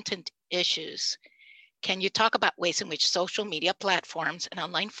content issues, can you talk about ways in which social media platforms and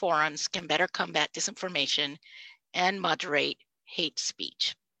online forums can better combat disinformation and moderate hate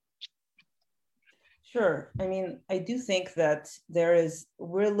speech? Sure. I mean, I do think that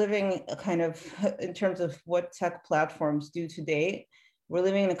we're living a kind of, in terms of what tech platforms do today, we're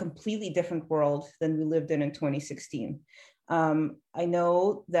living in a completely different world than we lived in 2016. I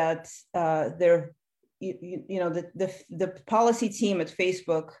know that the policy team at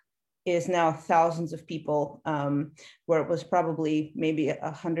Facebook is now thousands of people, where it was probably maybe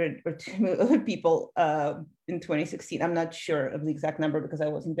 100 or 200 people in 2016. I'm not sure of the exact number because I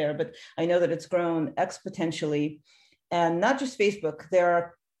wasn't there, but I know that it's grown exponentially. And not just Facebook,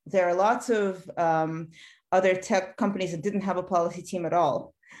 there are lots of other tech companies that didn't have a policy team at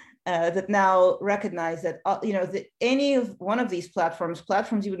all, that now recognize that that any of one of these platforms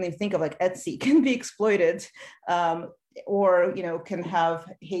you wouldn't even think of, like Etsy, can be exploited, or can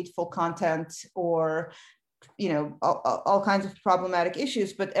have hateful content, or all kinds of problematic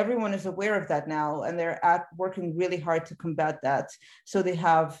issues. But everyone is aware of that now, and they're working really hard to combat that. So they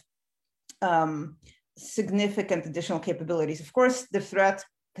have significant additional capabilities. Of course, the threat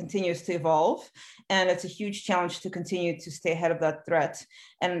continues to evolve, and it's a huge challenge to continue to stay ahead of that threat.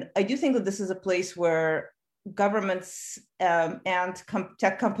 And I do think that this is a place where governments and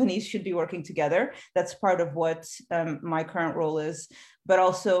tech companies should be working together. That's part of what my current role is. But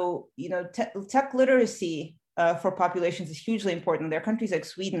also, tech literacy for populations is hugely important. There are countries like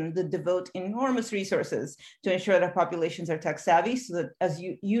Sweden that devote enormous resources to ensure that populations are tech savvy, so that as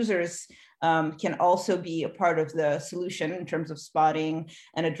users can also be a part of the solution in terms of spotting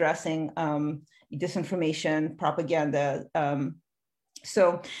and addressing disinformation, propaganda.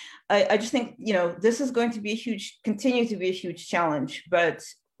 So I just think, this is going to continue to be a huge challenge, but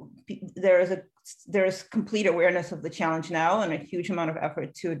there is complete awareness of the challenge now and a huge amount of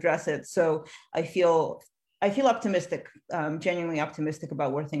effort to address it. So I feel optimistic, genuinely optimistic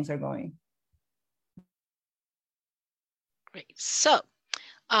about where things are going. Great. So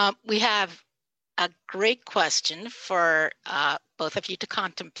we have a great question for both of you to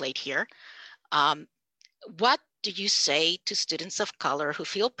contemplate here. What do you say to students of color who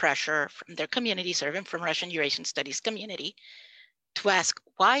feel pressure from their communities, or even from Russian Eurasian Studies community, to ask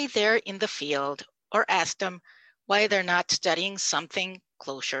why they're in the field, or ask them why they're not studying something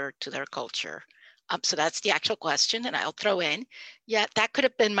closer to their culture? So that's the actual question, and I'll throw in, yeah, that could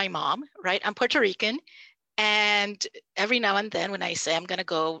have been my mom, right? I'm Puerto Rican, and every now and then when I say I'm gonna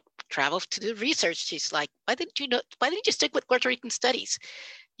go travel to do research, she's like, why didn't you stick with Puerto Rican studies?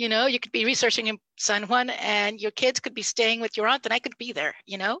 You could be researching in San Juan and your kids could be staying with your aunt and I could be there,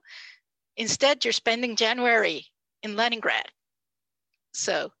 Instead, you're spending January in Leningrad.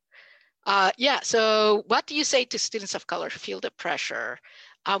 So, so what do you say to students of color who feel the pressure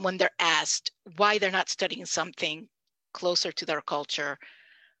when they're asked why they're not studying something closer to their culture,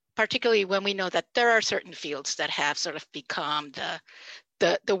 particularly when we know that there are certain fields that have sort of become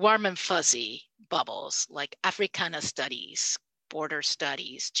the warm and fuzzy bubbles, like Africana studies, border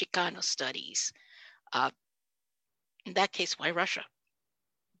studies, Chicano studies. In that case, why Russia?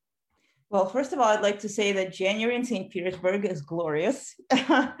 Well, first of all, I'd like to say that January in St. Petersburg is glorious.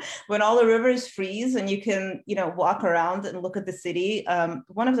 When all the rivers freeze and you can, walk around and look at the city.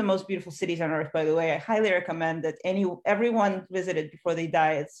 One of the most beautiful cities on earth, by the way. I highly recommend that everyone visit it before they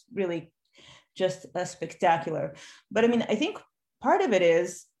die. It's really just spectacular. But I mean, I think part of it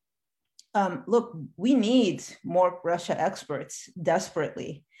is, look, we need more Russia experts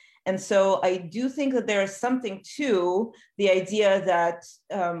desperately. And so I do think that there is something to the idea that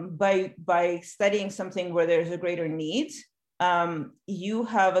by studying something where there's a greater need, you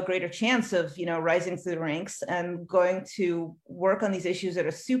have a greater chance of rising through the ranks and going to work on these issues at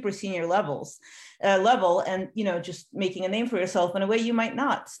a super senior level, and just making a name for yourself in a way you might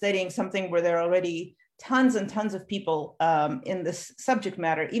not studying something where there are already tons and tons of people in this subject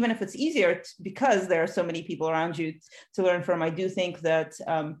matter, even if it's easier because there are so many people around you to learn from. I do think that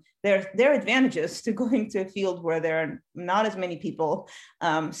there are advantages to going to a field where there are not as many people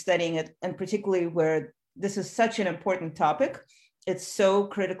studying it, and particularly where this is such an important topic. It's so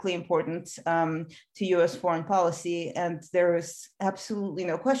critically important to US foreign policy, and there is absolutely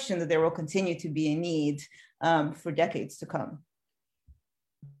no question that there will continue to be a need for decades to come.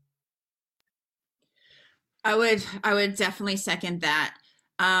 I would definitely second that.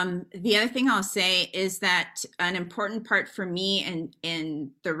 The other thing I'll say is that an important part for me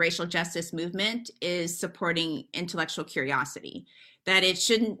in the racial justice movement is supporting intellectual curiosity. That it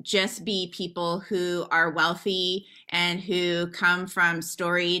shouldn't just be people who are wealthy and who come from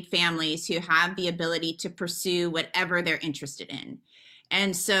storied families who have the ability to pursue whatever they're interested in.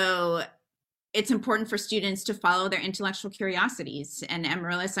 And so it's important for students to follow their intellectual curiosities. And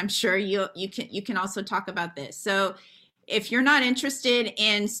Amaryllis, I'm sure you can also talk about this. So if you're not interested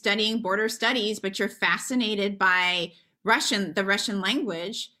in studying border studies, but you're fascinated by the Russian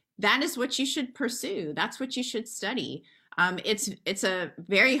language, that is what you should pursue. That's what you should study. It's a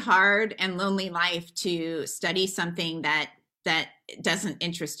very hard and lonely life to study something that doesn't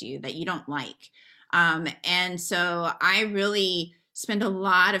interest you, that you don't like. And so I really spend a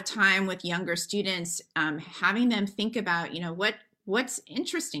lot of time with younger students, having them think about, what's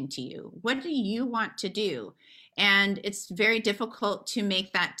interesting to you? What do you want to do? And it's very difficult to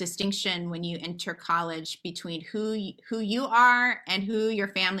make that distinction when you enter college between who you are and who your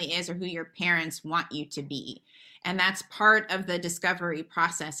family is or who your parents want you to be. And that's part of the discovery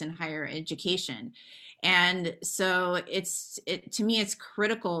process in higher education. And so to me, it's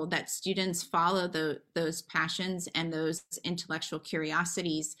critical that students follow those passions and those intellectual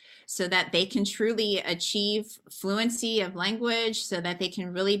curiosities so that they can truly achieve fluency of language, so that they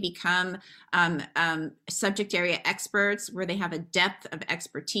can really become subject area experts where they have a depth of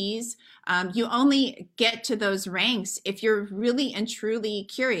expertise. You only get to those ranks if you're really and truly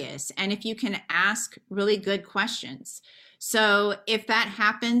curious and if you can ask really good questions. So if that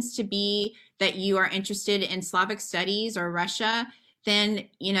happens to be that you are interested in Slavic studies or Russia, then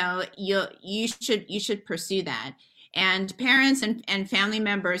you should pursue that. And parents and family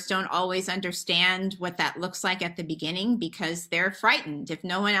members don't always understand what that looks like at the beginning because they're frightened. If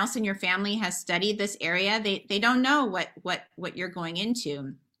no one else in your family has studied this area, they don't know what you're going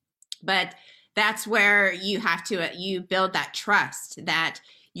into. But that's where you build that trust that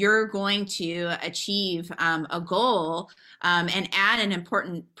you're going to achieve a goal and add an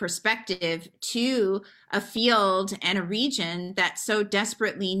important perspective to a field and a region that so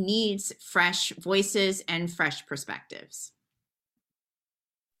desperately needs fresh voices and fresh perspectives.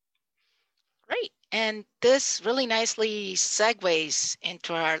 Great. And this really nicely segues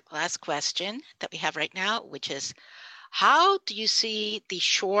into our last question that we have right now, which is, how do you see the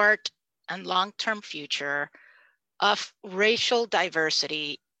short and long-term future of racial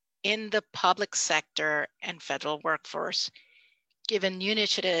diversity in the public sector and federal workforce, given new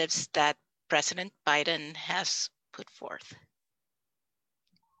initiatives that President Biden has put forth?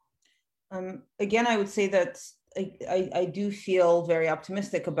 Again, I would say that I do feel very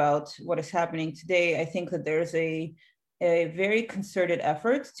optimistic about what is happening today. I think that there's a very concerted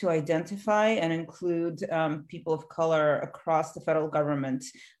effort to identify and include people of color across the federal government.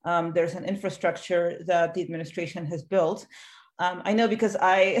 There's an infrastructure that the administration has built. I know because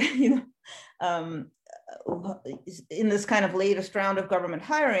in this kind of latest round of government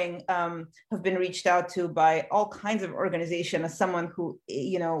hiring, have been reached out to by all kinds of organizations as someone who,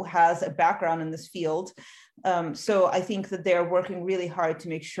 has a background in this field. So I think that they're working really hard to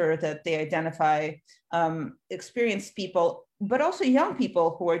make sure that they identify experienced people, but also young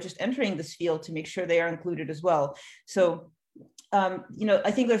people who are just entering this field to make sure they are included as well. So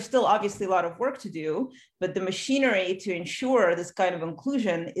I think there's still obviously a lot of work to do, but the machinery to ensure this kind of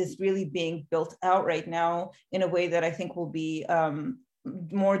inclusion is really being built out right now in a way that I think will be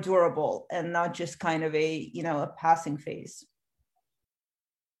more durable and not just kind of a, a passing phase.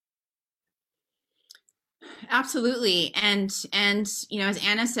 Absolutely. And, as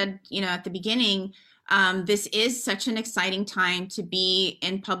Anna said, at the beginning, this is such an exciting time to be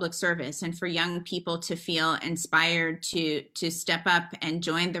in public service and for young people to feel inspired to step up and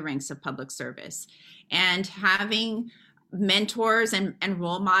join the ranks of public service. And having mentors and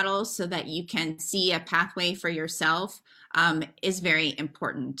role models so that you can see a pathway for yourself is very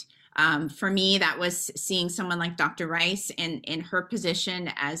important. For me, that was seeing someone like Dr. Rice in her position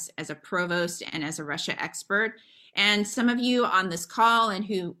as a provost and as a Russia expert. And some of you on this call and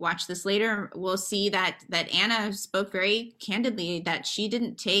who watch this later will see that Anna spoke very candidly that she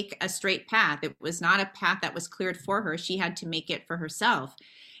didn't take a straight path. It was not a path that was cleared for her. She had to make it for herself.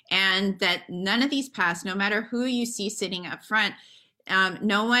 And that none of these paths, no matter who you see sitting up front,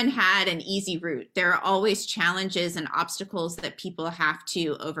 no one had an easy route. There are always challenges and obstacles that people have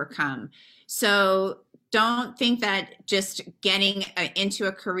to overcome. So don't think that just getting into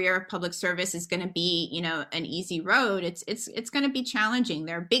a career of public service is going to be, an easy road. It's going to be challenging.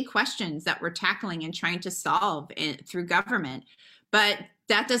 There are big questions that we're tackling and trying to solve through government, but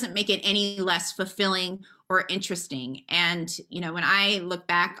that doesn't make it any less fulfilling or interesting. And, when I look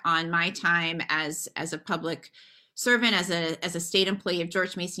back on my time as a public servant, as a state employee of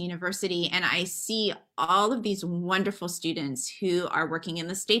George Mason University, and I see all of these wonderful students who are working in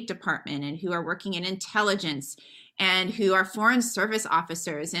the State Department and who are working in intelligence and who are foreign service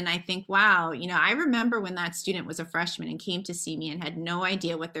officers. And I think, wow, I remember when that student was a freshman and came to see me and had no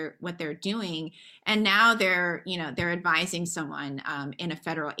idea what they're doing. And now they're advising someone in a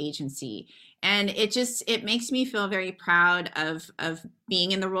federal agency. And it makes me feel very proud of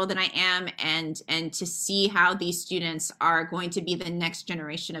being in the role that I am and to see how these students are going to be the next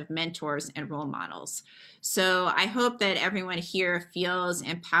generation of mentors and role models. So I hope that everyone here feels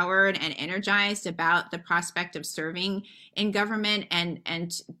empowered and energized about the prospect of serving in government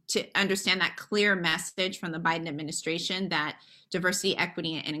and to understand that clear message from the Biden administration that diversity,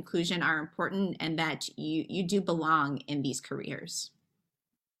 equity, and inclusion are important and that you do belong in these careers.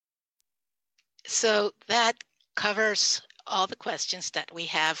 So that covers all the questions that we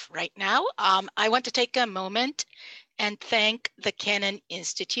have right now. I want to take a moment and thank the Kennan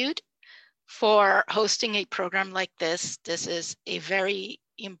Institute for hosting a program like this. This is a very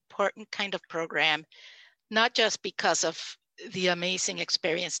important kind of program, not just because of the amazing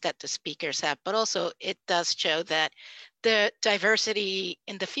experience that the speakers have, but also it does show that the diversity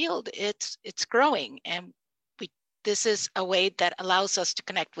in the field, it's growing, and this is a way that allows us to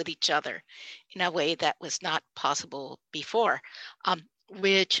connect with each other in a way that was not possible before,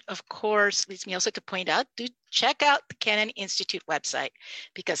 which of course leads me also to point out, do check out the Kennan Institute website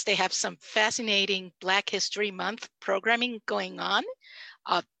because they have some fascinating Black History Month programming going on.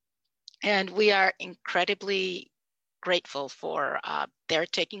 And we are incredibly grateful for their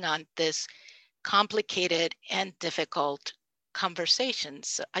taking on this complicated and difficult conversations.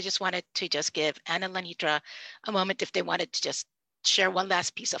 So I just wanted to just give Anna and Lenitra a moment if they wanted to just share one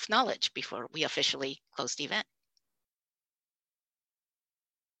last piece of knowledge before we officially close the event.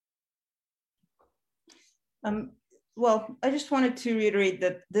 Well, I just wanted to reiterate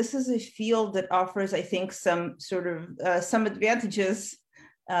that this is a field that offers, I think, some sort of some advantages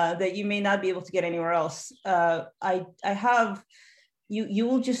that you may not be able to get anywhere else. You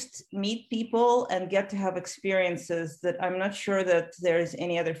will just meet people and get to have experiences that I'm not sure that there's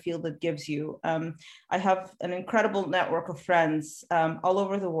any other field that gives you. I have an incredible network of friends all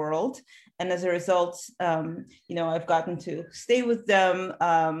over the world. And as a result, I've gotten to stay with them,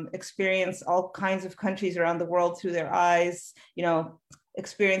 experience all kinds of countries around the world through their eyes,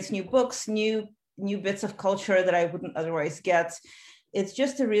 experience new books, new bits of culture that I wouldn't otherwise get. It's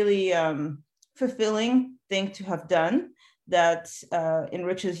just a really fulfilling thing to have done that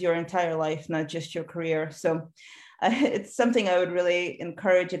enriches your entire life, not just your career. So it's something I would really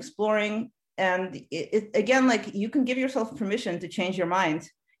encourage exploring. And again, like you can give yourself permission to change your mind.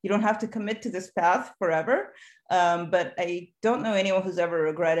 You don't have to commit to this path forever. But I don't know anyone who's ever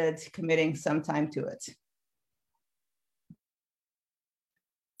regretted committing some time to it.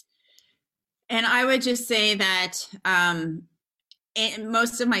 And I would just say that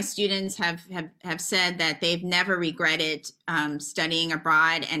most of my students have said that they've never regretted studying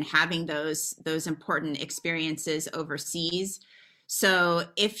abroad and having those important experiences overseas. So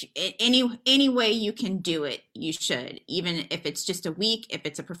if any way you can do it, you should, even if it's just a week, if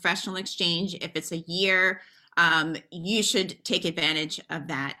it's a professional exchange, if it's a year, you should take advantage of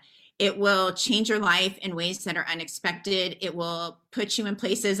that. It will change your life in ways that are unexpected. It will put you in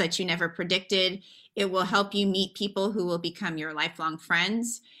places that you never predicted. It will help you meet people who will become your lifelong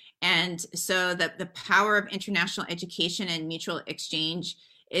friends. And so the power of international education and mutual exchange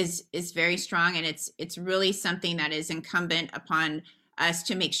is very strong, and it's really something that is incumbent upon us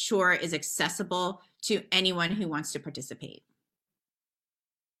to make sure is accessible to anyone who wants to participate.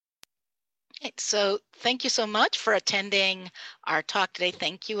 Okay, so thank you so much for attending our talk today.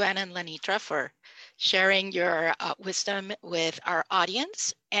 Thank you, Anna and Lenitra, for sharing your wisdom with our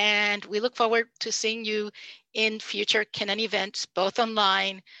audience. And we look forward to seeing you in future Kinnan events, both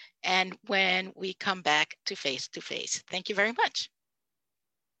online and when we come back to face. Thank you very much.